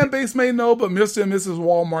 their fan base may know, but Mr. and Mrs.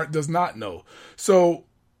 Walmart does not know. So,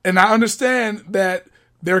 and I understand that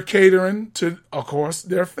they're catering to, of course,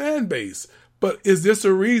 their fan base. But is this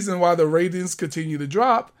a reason why the ratings continue to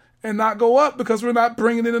drop and not go up? Because we're not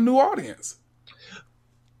bringing in a new audience.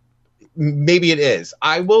 Maybe it is.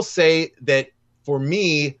 I will say that for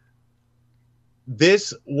me,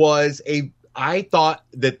 I thought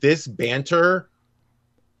that this banter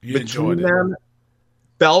between them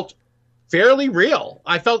felt fairly real.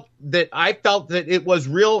 I felt that it was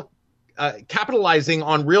real, capitalizing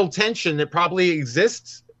on real tension that probably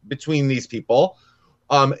exists between these people,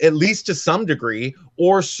 at least to some degree,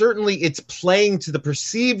 or certainly it's playing to the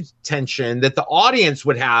perceived tension that the audience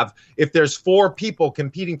would have if there's 4 people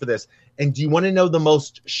competing for this. And do you want to know the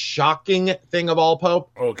most shocking thing of all,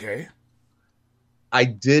 Pope? Okay. I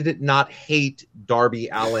did not hate Darby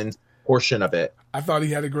Allin's portion of it. I thought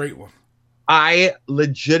he had a great one. I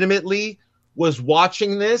legitimately was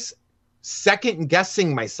watching this second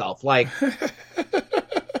guessing myself. Like, do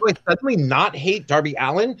I suddenly not hate Darby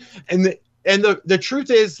Allin? And the truth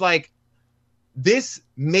is, like, this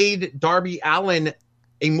made Darby Allin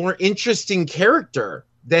a more interesting character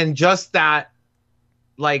than just that,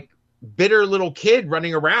 like, bitter little kid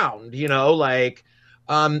running around, you know, like,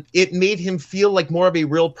 it made him feel like more of a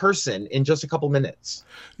real person in just a couple minutes.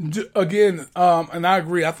 Again, and I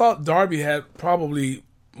agree. I thought Darby had probably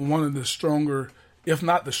one of the stronger, if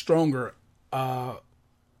not the stronger, promo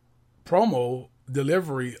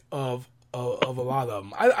delivery of a lot of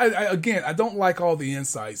them. I don't like all the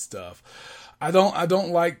inside stuff. I don't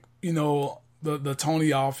like, you know, the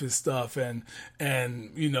Tony Office stuff and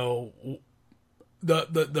you know,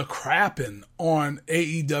 the crapping on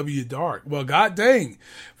AEW Dark. Well, god dang,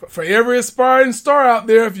 for every aspiring star out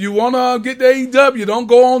there, if you want to get to AEW, don't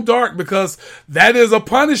go on Dark, because that is a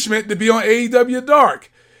punishment to be on AEW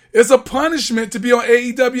Dark. It's a punishment to be on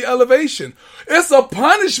AEW Elevation. It's a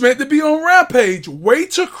punishment to be on Rampage. Way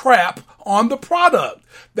to crap on the product.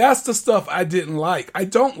 That's the stuff I didn't like. I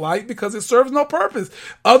don't like because it serves no purpose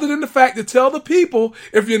other than the fact to tell the people,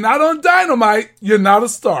 if you're not on Dynamite, you're not a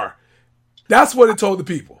star. That's what it told the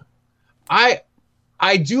people. I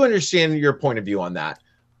do understand your point of view on that.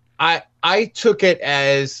 I took it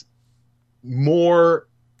as more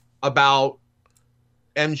about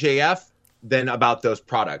MJF than about those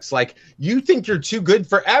products. Like, you think you're too good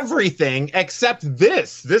for everything except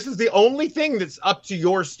this. This is the only thing that's up to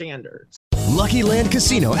your standards. Lucky Land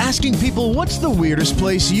Casino, asking people, what's the weirdest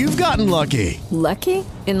place you've gotten lucky? Lucky?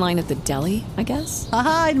 In line at the deli, I guess?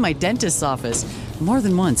 Aha, in my dentist's office. More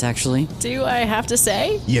than once, actually. Do I have to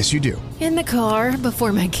say? Yes, you do. In the car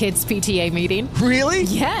before my kids' PTA meeting. Really?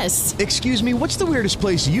 Yes. Excuse me, what's the weirdest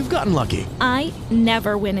place you've gotten lucky? I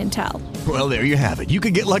never win and tell. Well, there you have it. You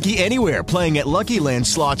can get lucky anywhere, playing at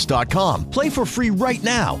LuckyLandSlots.com. Play for free right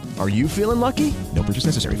now. Are you feeling lucky? No purchase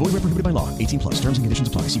necessary. Void where prohibited by law. 18+. Terms and conditions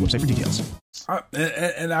apply. See website for details.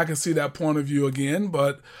 And I can see that point of view again,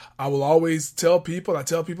 but I will always tell people, I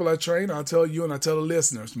tell people I train, I tell you, and I tell the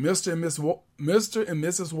listeners, Mr. and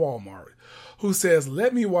Mrs. Walmart, who says,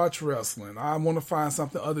 let me watch wrestling. I want to find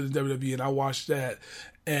something other than WWE, and I watch that,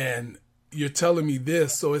 and you're telling me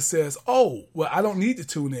this, so it says, oh, well, I don't need to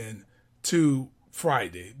tune in to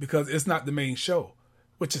Friday because it's not the main show,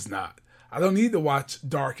 which is not. I don't need to watch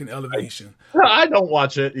Dark and Elevation. I don't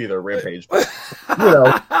watch it either, Rampage.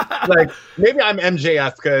 Like, maybe I'm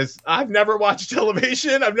MJF because I've never watched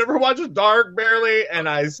Elevation. I've never watched Dark, barely, and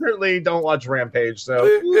I certainly don't watch Rampage.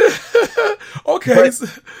 So, okay.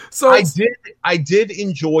 So I did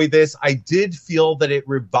enjoy this. I did feel that it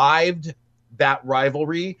revived that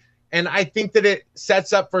rivalry, and I think that it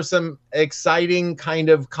sets up for some exciting kind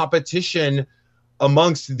of competition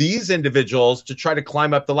amongst these individuals to try to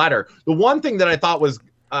climb up the ladder. The one thing that I thought was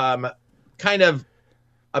kind of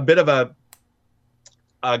a bit of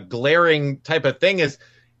a glaring type of thing is,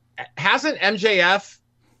 hasn't MJF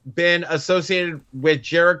been associated with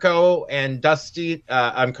Jericho and Dusty,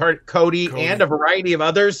 Cody, and a variety of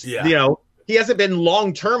others? Yeah. You know, he hasn't been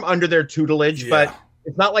long-term under their tutelage, but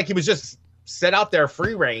it's not like he was just set out there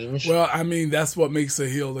free range. Well, I mean, that's what makes a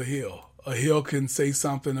heel a heel. A heel can say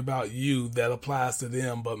something about you that applies to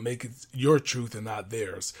them, but make it your truth and not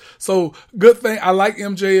theirs. So, good thing. I like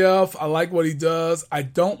MJF. I like what he does. I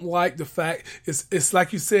don't like the fact it's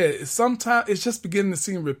like you said. It's sometimes it's just beginning to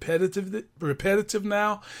seem repetitive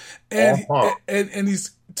now, and and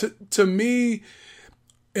he's to me,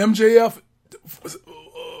 MJF.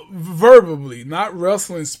 Verbally, not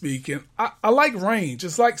wrestling speaking, I like range.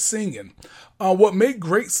 It's like singing. What make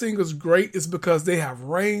great singers great is because they have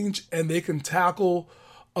range and they can tackle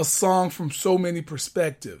a song from so many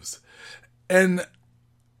perspectives. And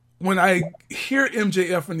when I hear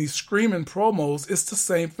MJF in these screaming promos, it's the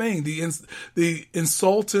same thing. The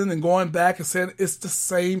insulting and going back and saying it's the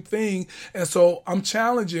same thing. And so I'm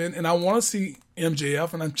challenging, and I want to see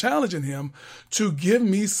MJF, and I'm challenging him to give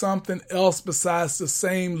me something else besides the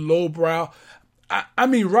same lowbrow. I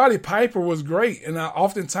mean, Roddy Piper was great, and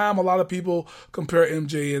oftentimes a lot of people compare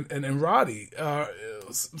MJ and Roddy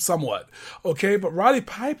somewhat. Okay, but Roddy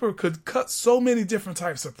Piper could cut so many different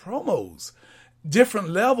types of promos. Different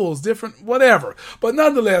levels, different whatever. But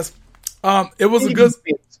nonetheless, it was a good...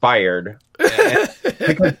 Inspired.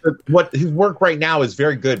 Because what his work right now is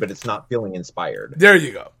very good, but it's not feeling inspired. There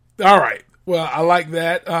you go. All right. Well, I like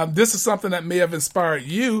that. This is something that may have inspired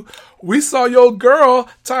you. We saw your girl,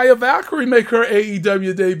 Taya Valkyrie, make her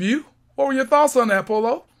AEW debut. What were your thoughts on that,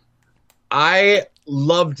 Pollo? I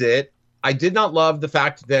loved it. I did not love the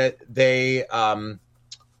fact that they... I'm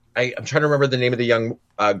trying to remember the name of the young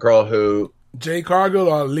girl who... Jay Cargill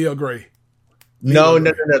or Leah Gray? No.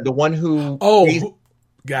 The one who... Oh,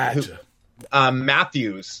 gotcha.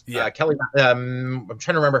 Matthews. Yeah. Kelly. I'm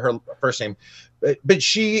trying to remember her first name. But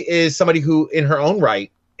she is somebody who, in her own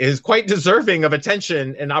right, is quite deserving of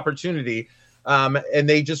attention and opportunity. And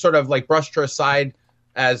they just sort of like brushed her aside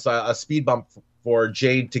as a speed bump for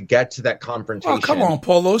Jade to get to that confrontation. Oh, come on,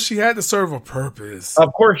 Polo. She had to serve a purpose.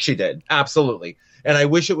 Of course she did. Absolutely. And I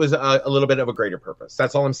wish it was a little bit of a greater purpose.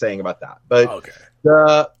 That's all I'm saying about that. But okay.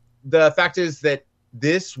 The fact is that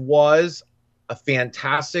this was a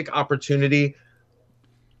fantastic opportunity.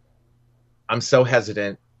 I'm so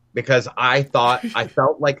hesitant because I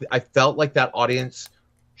felt like that audience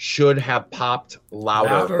should have popped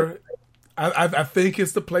louder. I think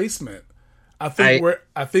it's the placement. I think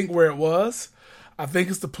where it was. I think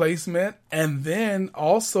it's the placement, and then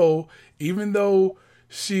also, even though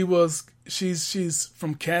she's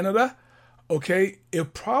from Canada, okay,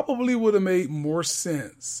 it probably would have made more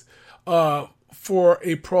sense for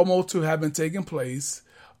a promo to have been taking place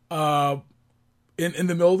in the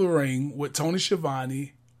middle of the ring with Tony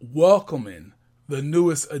Schiavone welcoming the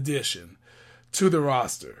newest addition to the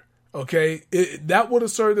roster. Okay, that would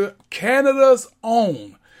have served Canada's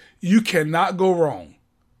own. You cannot go wrong.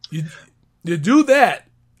 You do that,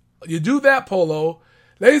 Polo.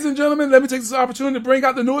 Ladies and gentlemen, let me take this opportunity to bring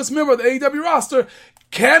out the newest member of the AEW roster,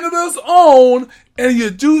 Canada's own. And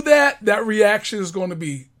you do that, that reaction is going to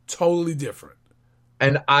be totally different.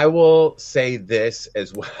 And I will say this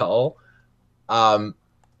as well.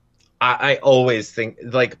 I always think,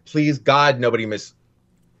 like, please God, nobody represent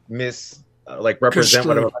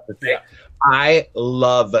what I'm about to say. Yeah. I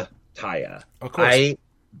love Taya. Of course.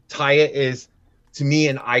 Taya is, to me,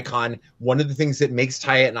 an icon. One of the things that makes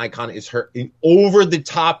Taya an icon is her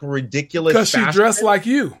over-the-top, ridiculous because she dressed like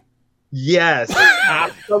you. Yes,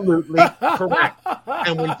 absolutely correct.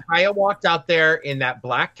 And when Taya walked out there in that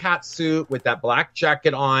black cat suit with that black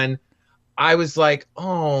jacket on, I was like,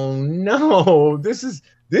 oh no, that's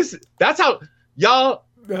how y'all,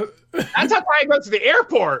 that's how Taya goes to the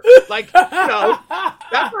airport. Like, that's not how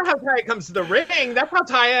Taya comes to the ring. That's how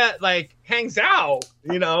Taya, like, hangs out,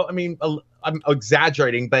 I mean, I'm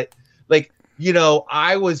exaggerating, but, like,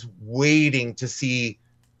 I was waiting to see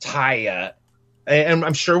Taya, and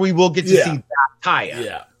I'm sure we will get to see that Taya.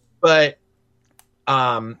 Yeah. But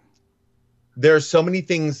there are so many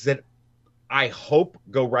things that I hope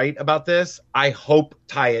go right about this. I hope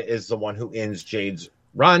Taya is the one who ends Jade's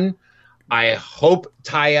run. I hope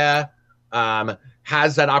Taya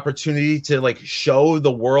has that opportunity to, like, show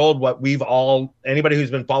the world what anybody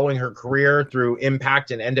who's been following her career through Impact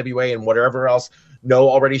and NWA and whatever else know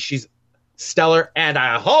already. She's stellar. And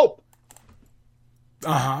I hope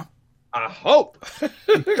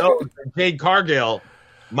Jade Cargill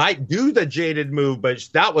might do the Jaded move, but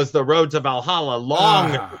that was the road to Valhalla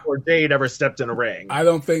long before Jade ever stepped in a ring. I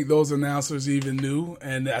don't think those announcers even knew,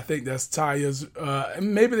 and I think that's Taya's.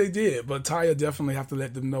 Maybe they did, but Taya definitely have to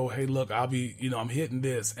let them know, hey, look, I'll be, I'm hitting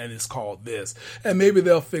this, and it's called this, and maybe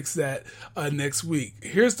they'll fix that next week.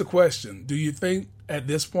 Here's the question: do you think at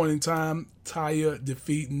this point in time, Taya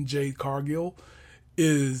defeating Jade Cargill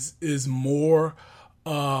is more?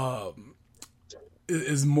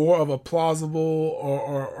 Is more of a plausible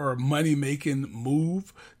or money-making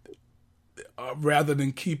move rather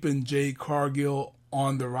than keeping Jade Cargill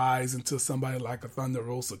on the rise until somebody like a Thunder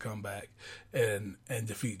Rosa come back and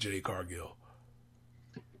defeat Jade Cargill?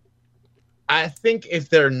 I think if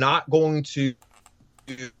they're not going to...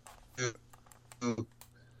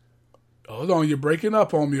 Hold on, you're breaking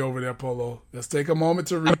up on me over there, Polo. Let's take a moment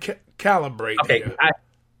to recalibrate. Okay,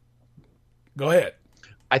 go ahead.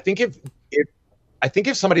 I think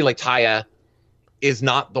if somebody like Taya is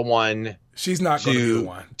not the one, she's not going to be the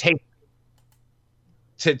one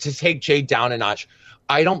to take Jade down a notch.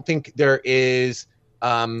 I don't think there is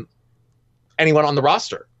anyone on the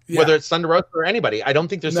roster, whether it's Thunder Rosa or anybody. I don't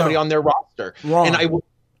think there's somebody on their roster. Wrong.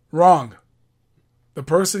 Wrong. The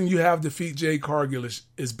person you have defeat Jade Cargill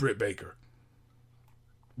is Britt Baker.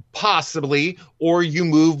 Possibly, or you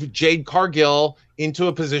move Jade Cargill into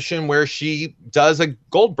a position where she does a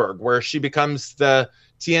Goldberg, where she becomes the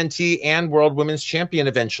TNT and World Women's Champion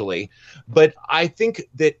eventually. But I think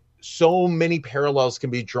that so many parallels can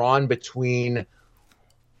be drawn between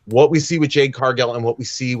what we see with Jade Cargill and what we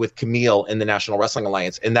see with Camille in the National Wrestling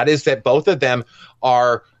Alliance. And that is that both of them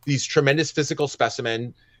are these tremendous physical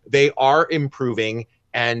specimen. They are improving,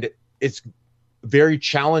 and it's very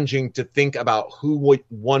challenging to think about who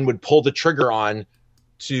one would pull the trigger on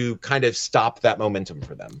to kind of stop that momentum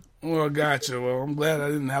for them. Well, gotcha. Well, I'm glad I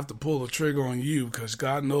didn't have to pull the trigger on you, because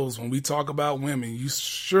God knows when we talk about women, you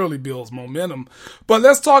surely builds momentum. But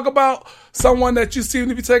let's talk about someone that you seem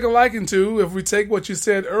to be taking a liking to. If we take what you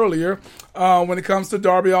said earlier, when it comes to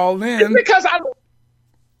Darby Allin. Because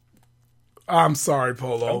I'm sorry,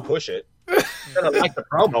 Polo. Don't push it. I like the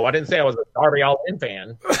promo. I didn't say I was a Darby Allin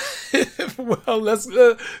fan. Well, let's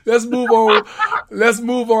move on. Let's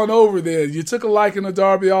move on over there. You took a liking to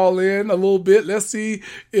Darby Allin a little bit. Let's see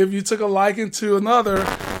if you took a liking to another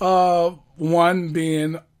one,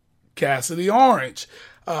 being Cassidy Orange,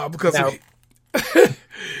 because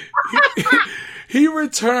he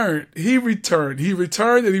returned, and he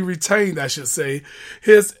retained, I should say,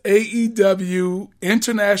 his AEW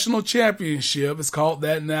International Championship. It's called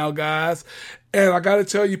that now, guys. And I got to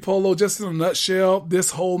tell you, Polo, just in a nutshell,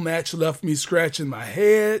 this whole match left me scratching my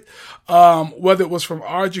head. Whether it was from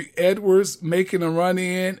Audrey Edwards making a run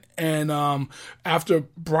in, and after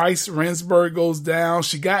Bryce Rensburg goes down,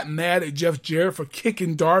 she got mad at Jeff Jarrett for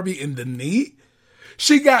kicking Darby in the knee.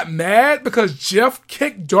 She got mad because Jeff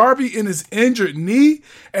kicked Darby in his injured knee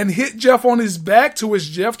and hit Jeff on his back, to which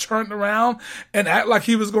Jeff turned around and acted like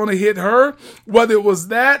he was going to hit her. Whether it was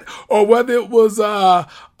that, or whether it was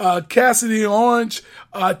Cassidy Orange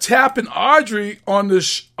tapping Aubrey on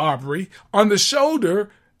the shoulder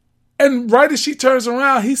And right as she turns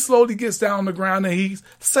around, he slowly gets down on the ground and he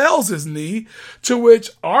sells his knee, to which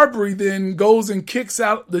Aubrey then goes and kicks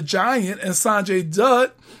out the Giant and Sanjay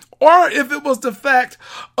Dutt. Or if it was the fact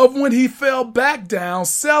of when he fell back down,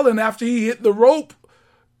 selling after he hit the rope,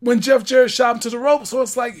 when Jeff Jarrett shot him to the rope. So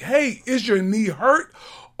it's like, hey, is your knee hurt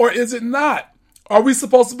or is it not? Are we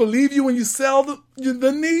supposed to believe you when you sell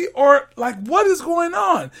the knee? Or like, what is going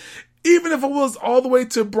on? Even if it was all the way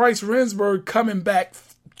to Bryce Remsburg coming back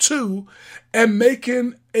too and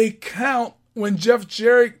making a count when Jeff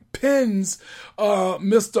Jarrett pins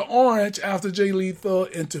Mr. Orange after Jay Lethal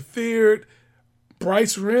interfered.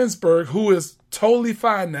 Bryce Remsburg, who is totally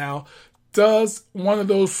fine now, does one of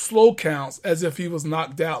those slow counts as if he was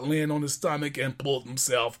knocked out, laying on his stomach, and pulled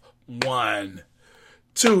himself. 1,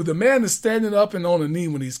 2. The man is standing up and on a knee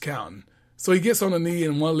when he's counting. So he gets on a knee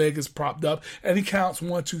and one leg is propped up and he counts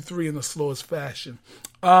 1, 2, 3 in the slowest fashion.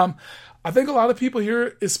 I think a lot of people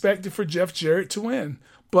here expected for Jeff Jarrett to win,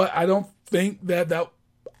 but I don't think that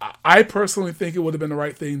I personally think it would have been the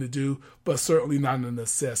right thing to do, but certainly not a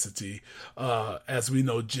necessity. As we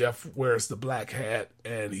know, Jeff wears the black hat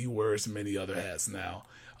and he wears many other hats now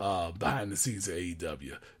behind the scenes at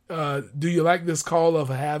AEW. Do you like this call of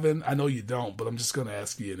having, I know you don't, but I'm just going to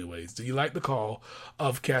ask you anyways. Do you like the call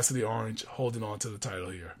of Cassidy Orange holding on to the title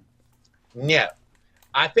here? Yeah.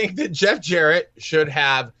 I think that Jeff Jarrett should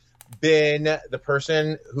have been the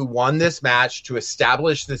person who won this match to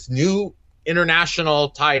establish this new international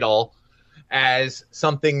title as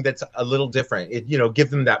something that's a little different. Give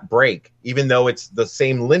them that break. Even though it's the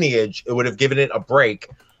same lineage, it would have given it a break.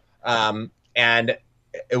 And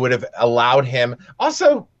it would have allowed him.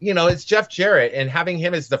 Also, it's Jeff Jarrett, and having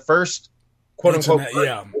him as the first quote unquote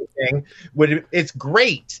thing it's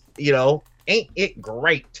great. Ain't it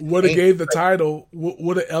great? Would have gave the title,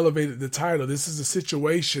 would have elevated the title. This is a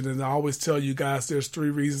situation, and I always tell you guys there's 3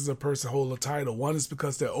 reasons a person hold a title. 1 is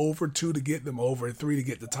because they're over, 2 to get them over, and 3 to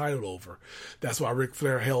get the title over. That's why Ric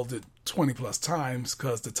Flair held it 20 plus times,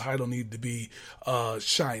 because the title needed to be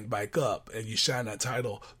shined back up, and you shine that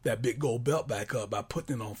title, that big gold belt back up by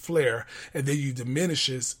putting it on Flair, and then you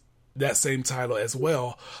diminishes that same title as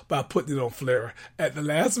well by putting it on Flair at the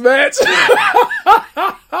last match.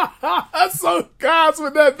 So, guys,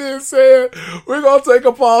 with that being said, we're going to take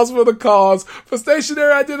a pause for the cause. For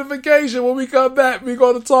stationary identification, when we come back, we're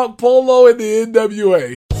going to talk Pollo and the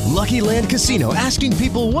NWA. Lucky Land Casino, asking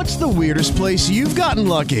people, what's the weirdest place you've gotten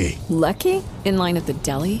lucky? Lucky? In line at the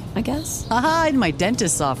deli, I guess? Aha, in my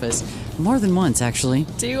dentist's office. More than once, actually.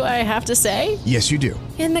 Do I have to say? Yes, you do.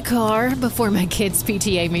 In the car before my kids'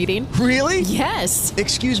 PTA meeting. Really? Yes.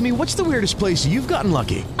 Excuse me, what's the weirdest place you've gotten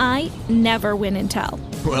lucky? I never win and tell.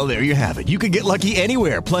 Well, there you have it. You can get lucky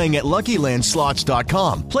anywhere, playing at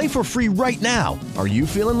LuckyLandSlots.com. Play for free right now. Are you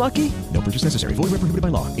feeling lucky? No purchase necessary. Void where prohibited by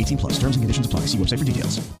law. 18 plus. Terms and conditions apply. See website for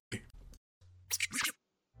details.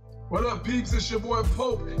 What up, peeps? It's your boy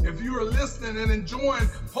Pope. If you are listening and enjoying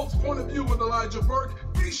Pope's Point of View with Elijah Burke,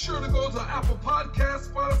 be sure to go to Apple Podcasts,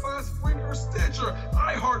 Spotify, Springer, Stitcher,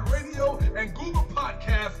 iHeartRadio, and Google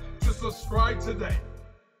Podcasts to subscribe today.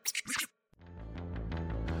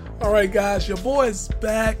 All right, guys, your boy's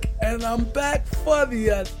back, and I'm back for the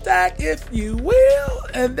attack, if you will.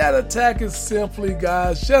 And that attack is simply,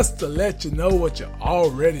 guys, just to let you know what you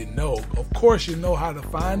already know. Of course, you know how to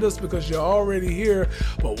find us because you're already here.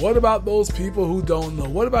 But what about those people who don't know?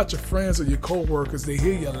 What about your friends or your coworkers? They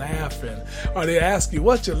hear you laughing, or they ask you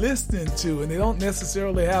what you're listening to, and they don't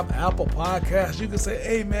necessarily have Apple Podcasts. You can say,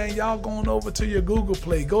 hey, man, y'all going over to your Google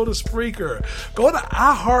Play. Go to Spreaker. Go to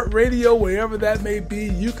iHeartRadio, wherever that may be.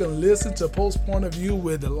 You can listen to Post Point of View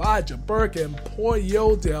with Elijah Burke and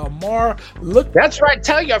Pollo Del Mar. Look, that's right.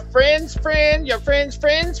 Tell your friend's friend, your friend's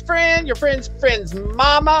friend's friend, your friend's friend's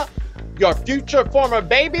mama, your future former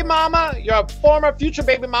baby mama, your former future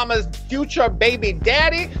baby mama's future baby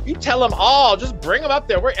daddy. You tell them all. Just bring them up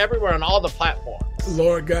there. We're everywhere on all the platforms.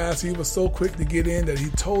 Lord, guys, he was so quick to get in that he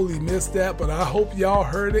totally missed that, but I hope y'all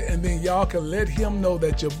heard it, and then y'all can let him know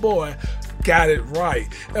that your boy got it right.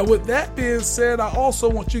 And with that being said, I also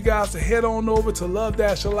want you guys to head on over to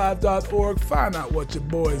love-alive.org, find out what your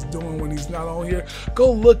boy is doing when he's not on here.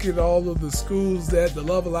 Go look at all of the schools that the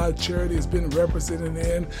Love Alive charity has been represented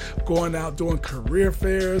in, going out doing career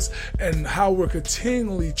fairs, and how we're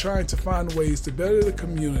continually trying to find ways to better the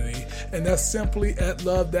community. And that's simply at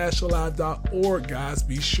love-alive.org, guys.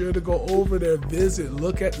 Be sure to go over there, visit,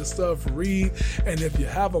 look at the stuff, read, and if you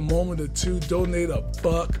have a moment or two, donate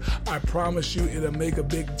 $1. I promise promise you it'll make a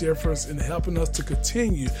big difference in helping us to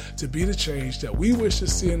continue to be the change that we wish to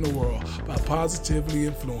see in the world by positively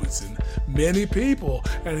influencing many people.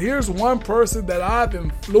 And here's one person that I've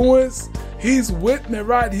influenced. He's with me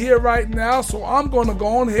right here, right now. So I'm going to go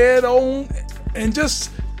on ahead and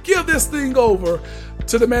just give this thing over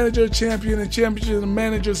to the manager, champion, and championship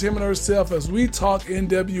managers, him and herself, as we talk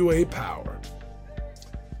NWA Powerrr.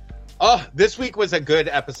 Oh, this week was a good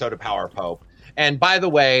episode of Powerrr, Pope. And by the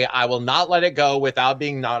way, I will not let it go without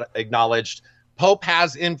being not acknowledged. Pope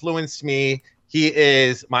has influenced me. He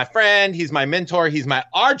is my friend. He's my mentor. He's my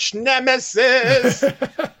arch nemesis.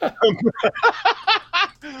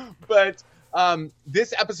 But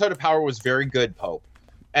this episode of Powerrr was very good, Pope.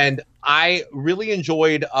 And I really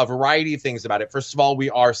enjoyed a variety of things about it. First of all, we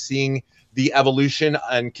are seeing the evolution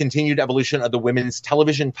and continued evolution of the women's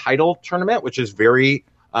television title tournament, which is very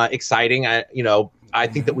exciting. I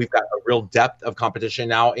think that we've got a real depth of competition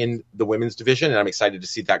now in the women's division, and I'm excited to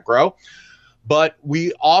see that grow. But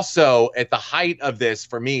we also, at the height of this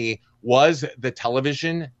for me, was the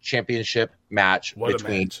television championship match.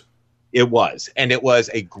 It was. And it was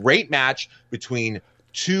a great match between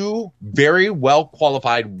two very well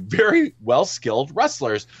qualified, very well skilled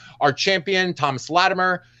wrestlers. Our champion, Thomas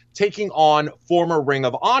Latimer, taking on former Ring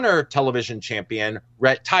of Honor television champion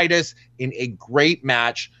Rhett Titus in a great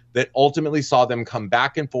match that ultimately saw them come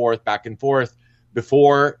back and forth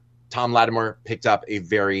before Tom Latimer picked up a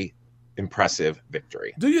very impressive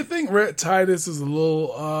victory. Do you think Rhett Titus is a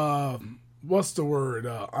little what's the word?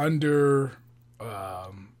 Undervalued,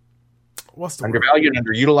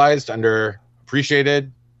 underutilized,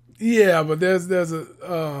 underappreciated? Yeah, but there's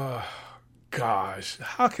a gosh,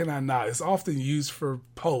 how can I not? It's often used for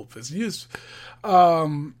Pope. It's used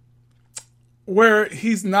where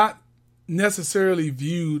he's not necessarily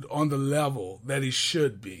viewed on the level that he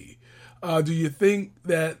should be. Do you think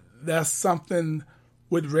that that's something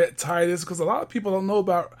with Rhett Titus? Because a lot of people don't know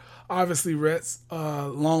about, obviously, Rhett's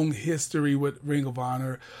long history with Ring of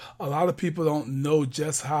Honor. A lot of people don't know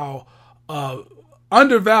just how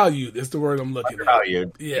undervalued is the word I'm looking at.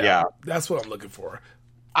 Yeah, that's what I'm looking for.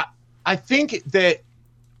 I think that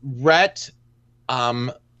Rhett,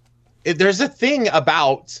 there's a thing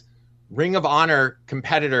about Ring of Honor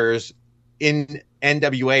competitors in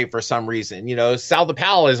NWA for some reason. You know, Sal the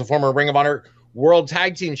Pal is a former Ring of Honor World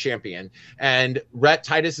Tag Team Champion, and Rhett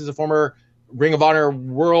Titus is a former Ring of Honor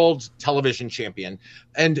World Television Champion.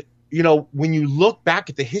 And, you know, when you look back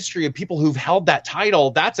at the history of people who've held that title,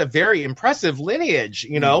 that's a very impressive lineage,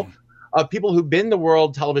 you know, of people who've been the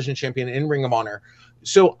World Television Champion in Ring of Honor.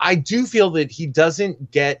 So I do feel that he doesn't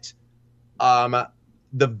get the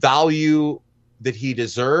value that he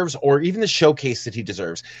deserves, or even the showcase that he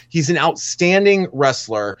deserves. He's an outstanding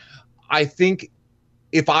wrestler. I think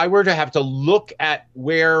if I were to have to look at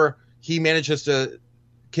where he manages to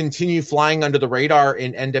continue flying under the radar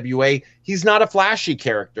in NWA, he's not a flashy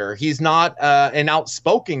character. He's not an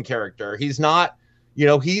outspoken character. He's not, you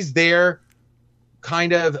know, he's there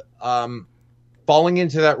kind of falling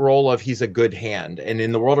into that role of he's a good hand. And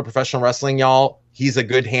in the world of professional wrestling, y'all, he's a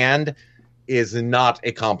good hand is not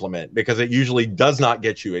a compliment, because it usually does not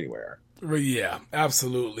get you anywhere. Yeah,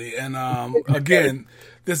 absolutely. And again,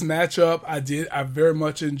 this matchup I very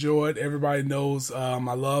much enjoyed. Everybody knows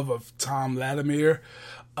my love of Tom Latimer.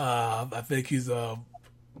 I think he's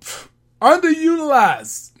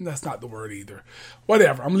underutilized. That's not the word either.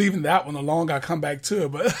 Whatever. I'm leaving that one alone. I'll come back to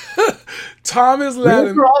it. But Thomas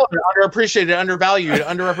Latimer, underappreciated, undervalued,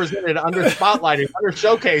 underrepresented, underspotlighted,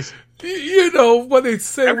 undershowcased. You know what they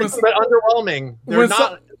say, everything but underwhelming.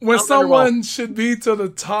 When someone should be to the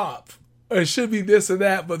top, or it should be this or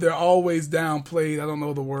that, but they're always downplayed. I don't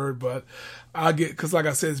know the word, but I get, because like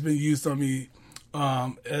I said, it's been used on me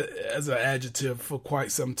as an adjective for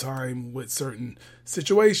quite some time with certain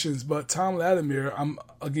situations. But Tom Latimer, I'm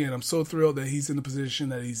so thrilled that he's in the position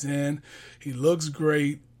that he's in. He looks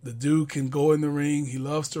great. The dude can go in the ring. He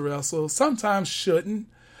loves to wrestle. Sometimes shouldn't.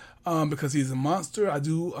 Because he's a monster. I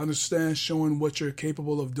do understand showing what you're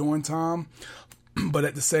capable of doing, Tom. But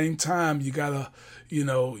at the same time, you gotta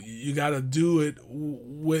do it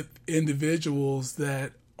with individuals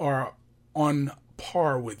that are on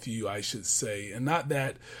par with you, I should say. And not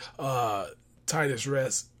that Titus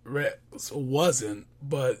Rex wasn't,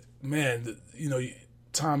 but man,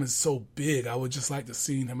 Tom is so big. I would just like to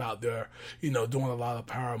see him out there, doing a lot of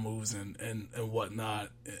power moves and whatnot,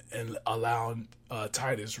 and allowing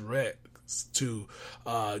Titus Rex to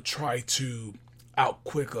try to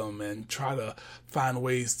outquick him and try to find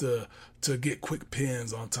ways to get quick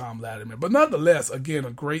pins on Tom Latimer. But nonetheless, again,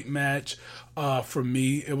 a great match for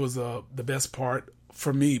me. It was the best part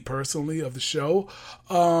for me personally of the show.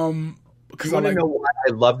 You want to know why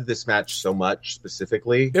I loved this match so much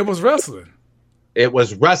specifically? It was wrestling. It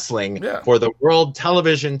was wrestling for the World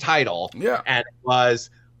Television title. Yeah. And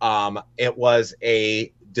it was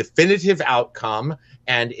a definitive outcome,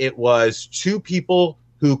 and it was two people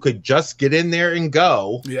who could just get in there and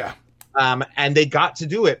go. Yeah. And they got to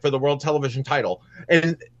do it for the World Television title.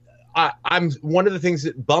 And I'm one of the things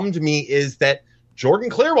that bummed me is that Jordan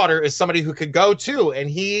Clearwater is somebody who could go too, and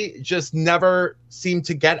he just never seemed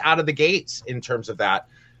to get out of the gates in terms of that.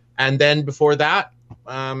 And then before that,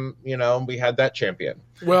 we had that champion.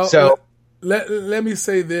 Well, so let me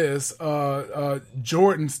say this: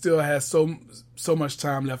 Jordan still has so much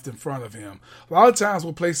time left in front of him. A lot of times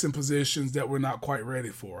we're placed in positions that we're not quite ready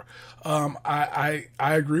for. I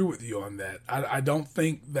agree with you on that. I don't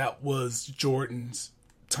think that was Jordan's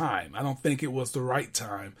time. I don't think it was the right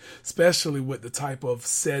time, especially with the type of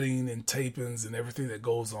setting and tapings and everything that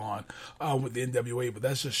goes on with the NWA. But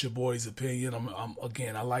that's just your boy's opinion.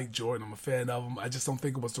 Again, I like Jordan. I'm a fan of him. I just don't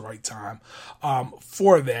think it was the right time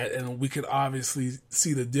for that. And we could obviously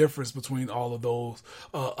see the difference between all of those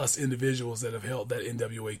us individuals that have held that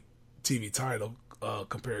NWA TV title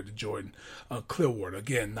compared to Jordan Clearwater.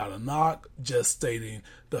 Again, not a knock, just stating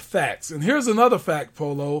the facts. And here's another fact,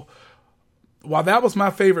 Polo. While that was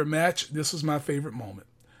my favorite match, this was my favorite moment.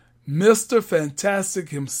 Mr. Fantastic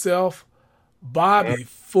himself, Bobby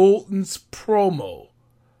Fulton's promo.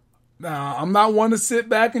 Now, I'm not one to sit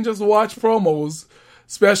back and just watch promos,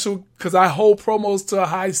 especially because I hold promos to a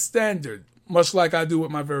high standard, much like I do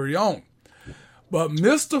with my very own. But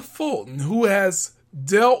Mr. Fulton, who has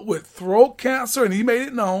dealt with throat cancer, and he made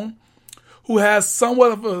it known, who has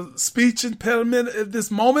somewhat of a speech impediment at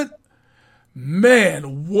this moment,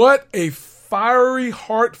 man, what a fiery,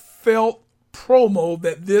 heartfelt promo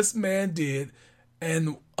that this man did.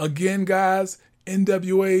 And again, guys,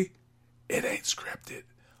 NWA, it ain't scripted.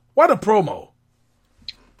 What a promo.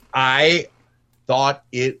 I thought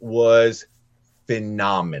it was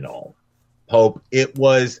phenomenal, Pope. It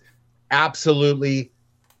was absolutely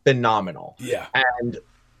phenomenal. Yeah. And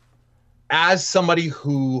as somebody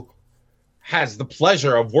who has the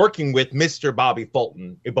pleasure of working with Mr. Bobby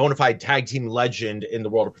Fulton, a bona fide tag team legend in the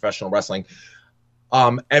world of professional wrestling,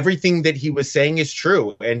 everything that he was saying is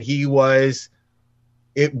true. And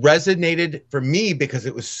it resonated for me because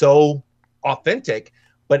it was so authentic.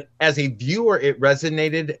 But as a viewer, it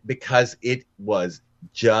resonated because it was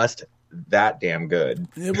just that damn good.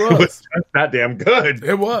 It was. It was just that damn good.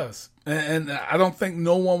 It was. And I don't think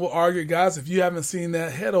no one will argue. Guys, if you haven't seen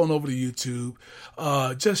that, head on over to YouTube.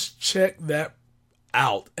 Just check that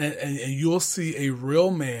out. And you'll see a real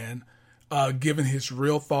man giving his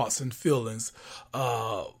real thoughts and feelings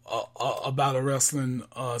about a wrestling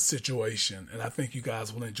situation. And I think you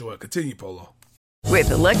guys will enjoy it. Continue, Polo. With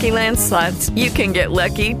the Lucky Land Slots, you can get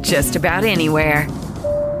lucky just about anywhere.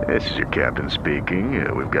 This is your captain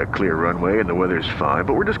speaking. We've got clear runway and the weather's fine,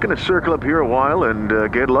 but we're just going to circle up here a while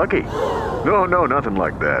and get lucky. No, nothing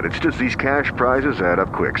like that. It's just these cash prizes add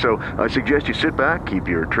up quick. So I suggest you sit back, keep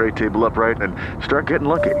your tray table upright, and start getting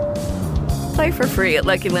lucky. Play for free at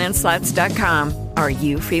LuckyLandSlots.com. Are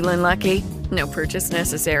you feeling lucky? No purchase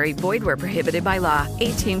necessary. Void where prohibited by law.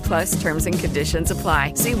 18+ terms and conditions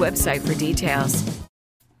apply. See website for details.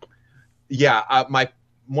 Yeah,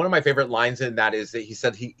 one of my favorite lines in that is that he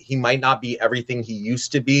said he might not be everything he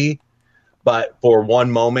used to be, but for one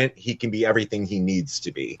moment he can be everything he needs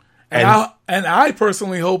to be. And I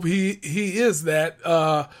personally hope he is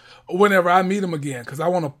that whenever I meet him again, because I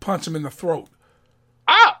want to punch him in the throat.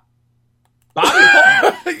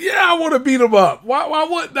 Bobby! Yeah, I want to beat him up. Why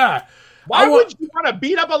wouldn't I? Why would you want to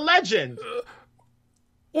beat up a legend?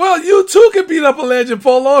 Well, you too can beat up a legend,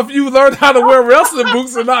 Polo, if you learn how to wear wrestling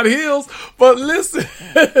boots and not heels. But listen,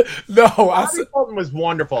 Bobby Fulton was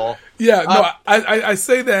wonderful. Yeah, no, I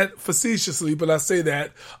say that facetiously, but I say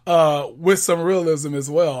that with some realism as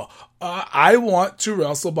well. I want to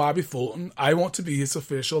wrestle Bobby Fulton. I want to be his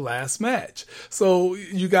official last match. So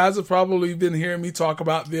you guys have probably been hearing me talk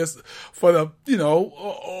about this for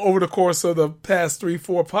over the course of the past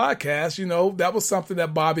 3-4 podcasts. That was something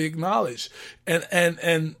that Bobby acknowledged.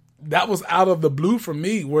 And that was out of the blue for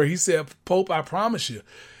me, where he said, Pope, I promise you,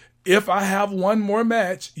 if I have one more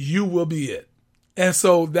match, you will be it. And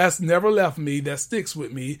so that's never left me. That sticks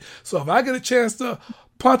with me. So if I get a chance to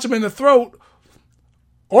punch him in the throat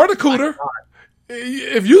or the cooter,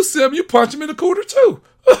 if you see him, you punch him in the cooter too.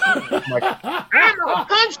 I'm gonna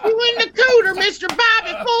punch you in the cooter, Mr.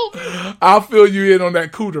 Bobby Fulton. I'll fill you in on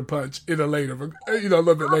that cooter punch a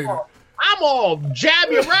little bit later. I'm gonna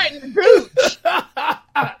jab you right in the gooch.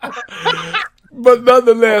 But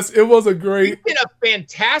nonetheless, it was a great. Speaking of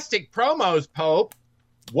fantastic promos, Pope,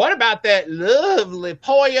 what about that lovely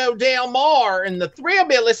Pollo Del Mar and the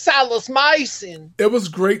Thrillbilly Silas Mason? It was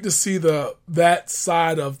great to see that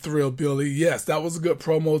side of Thrillbilly. Yes, that was a good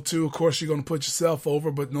promo too. Of course, you're going to put yourself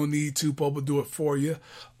over, but no need to. Pope will do it for you.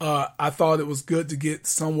 I thought it was good to get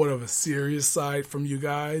somewhat of a serious side from you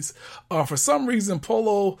guys. For some reason,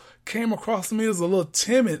 Polo came across to me as a little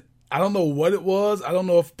timid. I don't know what it was. I don't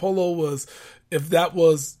know if that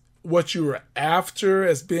was what you were after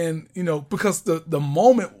as being, because the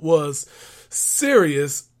moment was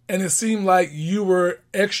serious, and it seemed like you were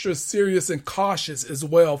extra serious and cautious as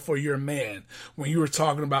well for your man when you were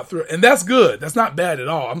talking about Thrill. And that's good. That's not bad at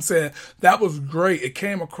all. I'm saying that was great. It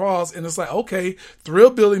came across, and it's like, okay,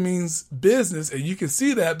 Thrillbilly means business, and you can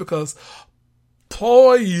see that because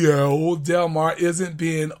Pollo Del Mar isn't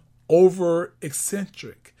being over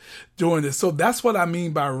eccentric doing this. So that's what I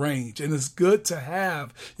mean by range. And it's good to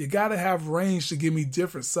have. You got to have range to give me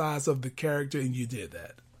different sides of the character, and you did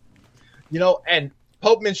that. And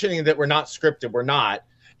Pope mentioning that we're not scripted. We're not.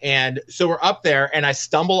 And so we're up there, and I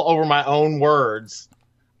stumble over my own words.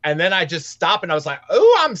 And then I just stop, and I was like,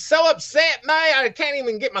 oh, I'm so upset, man. I can't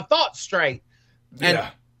even get my thoughts straight. And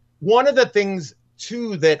one of the things,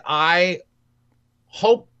 too, that I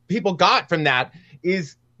hope people got from that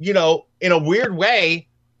is, in a weird way,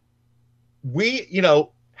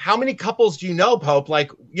 how many couples do you know, Pope? Like,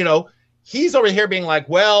 he's over here being like,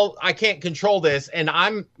 well, I can't control this. And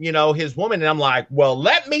I'm, his woman. And I'm like, well,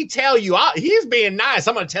 let me tell you, he's being nice.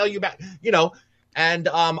 I'm going to tell you about, and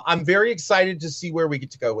I'm very excited to see where we get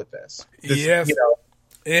to go with this. Yes.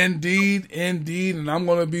 Indeed. And I'm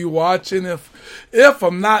going to be watching if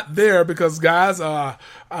I'm not there, because guys,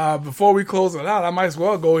 before we close it out, I might as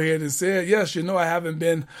well go ahead and say it. Yes, I haven't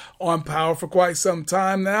been on Powerrr for quite some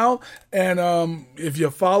time now. And if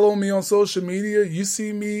you follow me on social media, you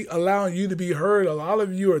see me allowing you to be heard. A lot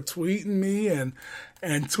of you are tweeting me and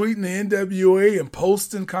tweeting the NWA and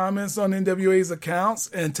posting comments on NWA's accounts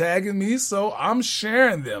and tagging me, so I'm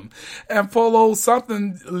sharing them. And Polo,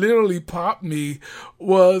 something literally popped me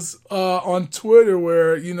was on Twitter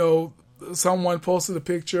where, someone posted a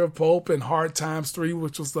picture of Pope in Hard Times 3,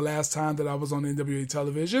 which was the last time that I was on NWA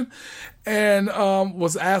television, and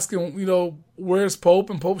was asking, where's Pope?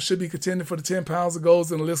 And Pope should be contending for the 10 pounds of gold,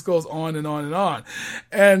 and the list goes on and on and on.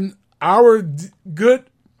 And our good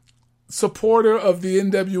supporter of the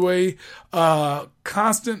NWA,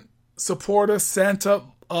 constant supporter, Santa,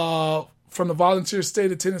 from the volunteer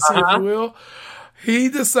state of Tennessee, if you will, he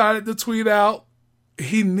decided to tweet out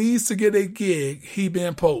he needs to get a gig, he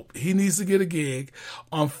being Pope, he needs to get a gig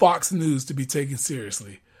on Fox News to be taken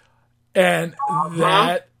seriously. And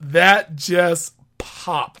that just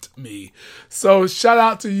popped me. So shout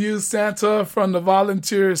out to you, Santa, from the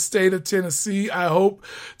volunteer state of Tennessee. I hope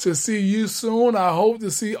to see you soon. I hope to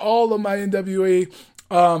see all of my NWA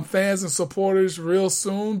fans and supporters real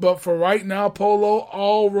soon. But for right now, Polo,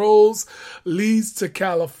 all roads leads to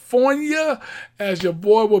California, as your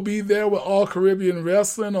boy will be there with All Caribbean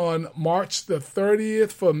Wrestling on March the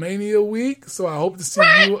 30th for Mania Week. So I hope to see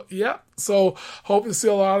you. Yeah. So hope to see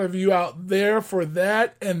a lot of you out there for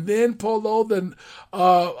that. And then Polo, then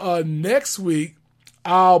next week,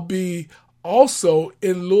 I'll be also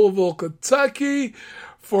in Louisville, Kentucky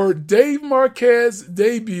for Dave Marquez's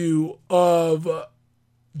debut of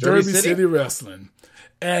Derby City Wrestling.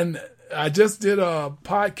 And I just did a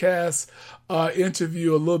podcast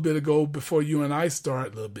interview a little bit ago before you and I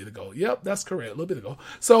started. A little bit ago. Yep, that's correct. A little bit ago.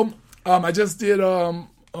 So I just did a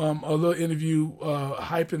little interview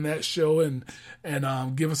hyping that show and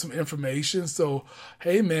giving some information. So,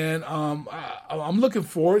 hey, man, I'm looking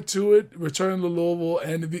forward to it, returning to Louisville,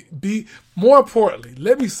 and to be more importantly,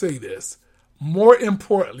 let me say this. More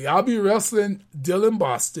importantly, I'll be wrestling Dylan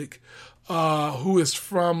Bostic, who is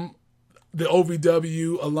from the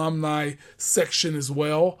OVW alumni section as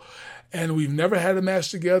well. And we've never had a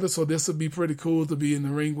match together, so this would be pretty cool to be in the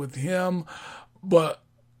ring with him. But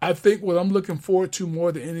I think what I'm looking forward to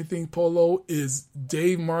more than anything, Polo, is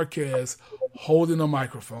Dave Marquez holding a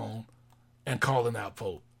microphone and calling out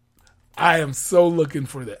Pope. I am so looking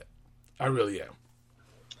for that. I really am.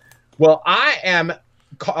 Well, I am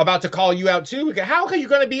about to call you out, too. How are you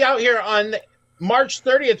going to be out here on March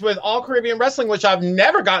 30th with All Caribbean Wrestling, which I've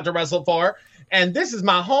never gotten to wrestle for? And this is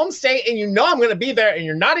my home state, and I'm going to be there, and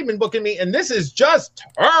you're not even booking me, and this is just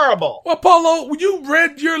terrible. Well, Polo, you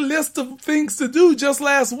read your list of things to do just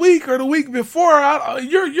last week or the week before.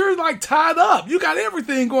 You're like tied up. You got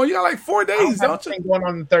everything going. You got like 4 days, don't you? Going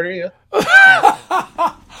on the 30th.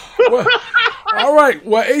 Well, all All right.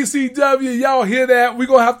 Well, ACW, y'all hear that? We're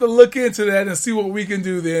going to have to look into that and see what we can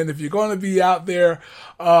do then. If you're going to be out there,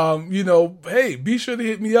 hey, be sure to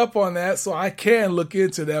hit me up on that so I can look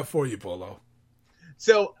into that for you, Pollo.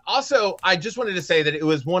 So also, I just wanted to say that it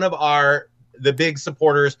was one of the big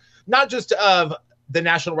supporters, not just of the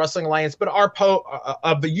National Wrestling Alliance, but our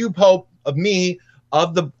of the U-Pope, of me,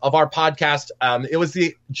 of our podcast. It was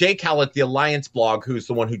the Jay Cal at the Alliance blog, who's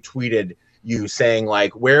the one who tweeted you saying,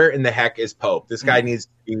 like, where in the heck is Pope? This guy needs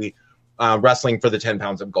to be wrestling for the 10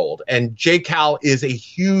 pounds of gold. And Jay Cal is a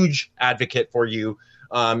huge advocate for you.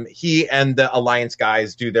 He and the Alliance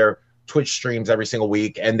guys do their Twitch streams every single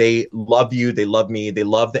week, and they love you. They love me. They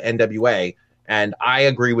love the NWA. And I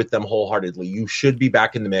agree with them wholeheartedly. You should be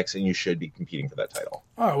back in the mix, and you should be competing for that title.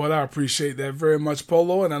 All right, well, I appreciate that very much,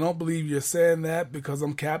 Pollo, and I don't believe you're saying that because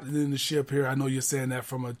I'm captaining the ship here. I know you're saying that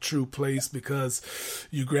from a true place because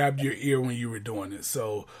you grabbed your ear when you were doing it.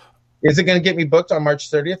 So, is it going to get me booked on March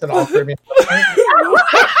 30th at all Caribbean?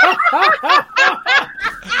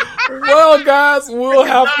 Well, guys, we'll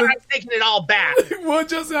have to. I'm taking it all back. We'll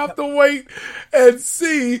just have to wait and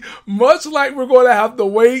see, much like we're going to have to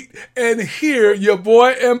wait and hear your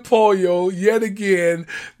boy and Pollo yet again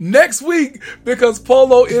next week, because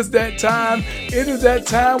Pollo is that time. It is that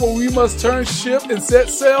time where we must turn ship and set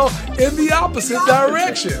sail in the opposite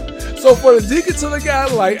direction. So for the Deacon to the guy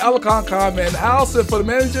like Alacon Khan Man House, and for the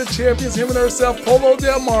manager of champions, him and herself, Polo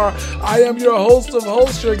Del Mar, I am your host of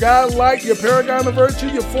hosts, your guy like, your paragon of virtue,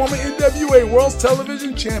 your former NWA World's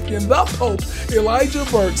Television Champion, the Pope, Elijah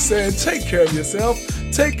Burke, saying take care of yourself,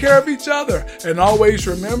 take care of each other, and always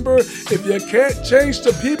remember, if you can't change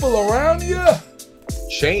the people around you,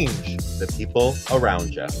 change the people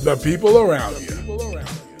around you. The people around you.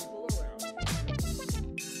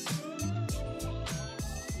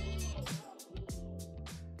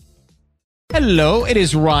 Hello, it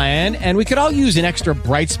is Ryan, and we could all use an extra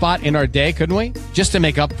bright spot in our day, couldn't we? Just to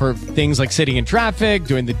make up for things like sitting in traffic,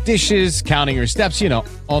 doing the dishes, counting your steps,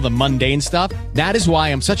 all the mundane stuff. That is why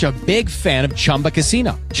I'm such a big fan of Chumba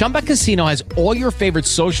Casino. Chumba Casino has all your favorite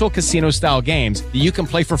social casino-style games that you can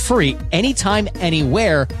play for free anytime,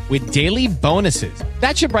 anywhere with daily bonuses.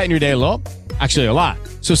 That should brighten your day a little. Actually, a lot.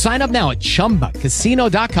 So sign up now at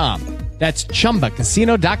ChumbaCasino.com. That's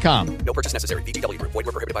ChumbaCasino.com. No purchase necessary. VGW Group. Void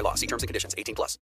where prohibited by law. See terms and conditions. 18+.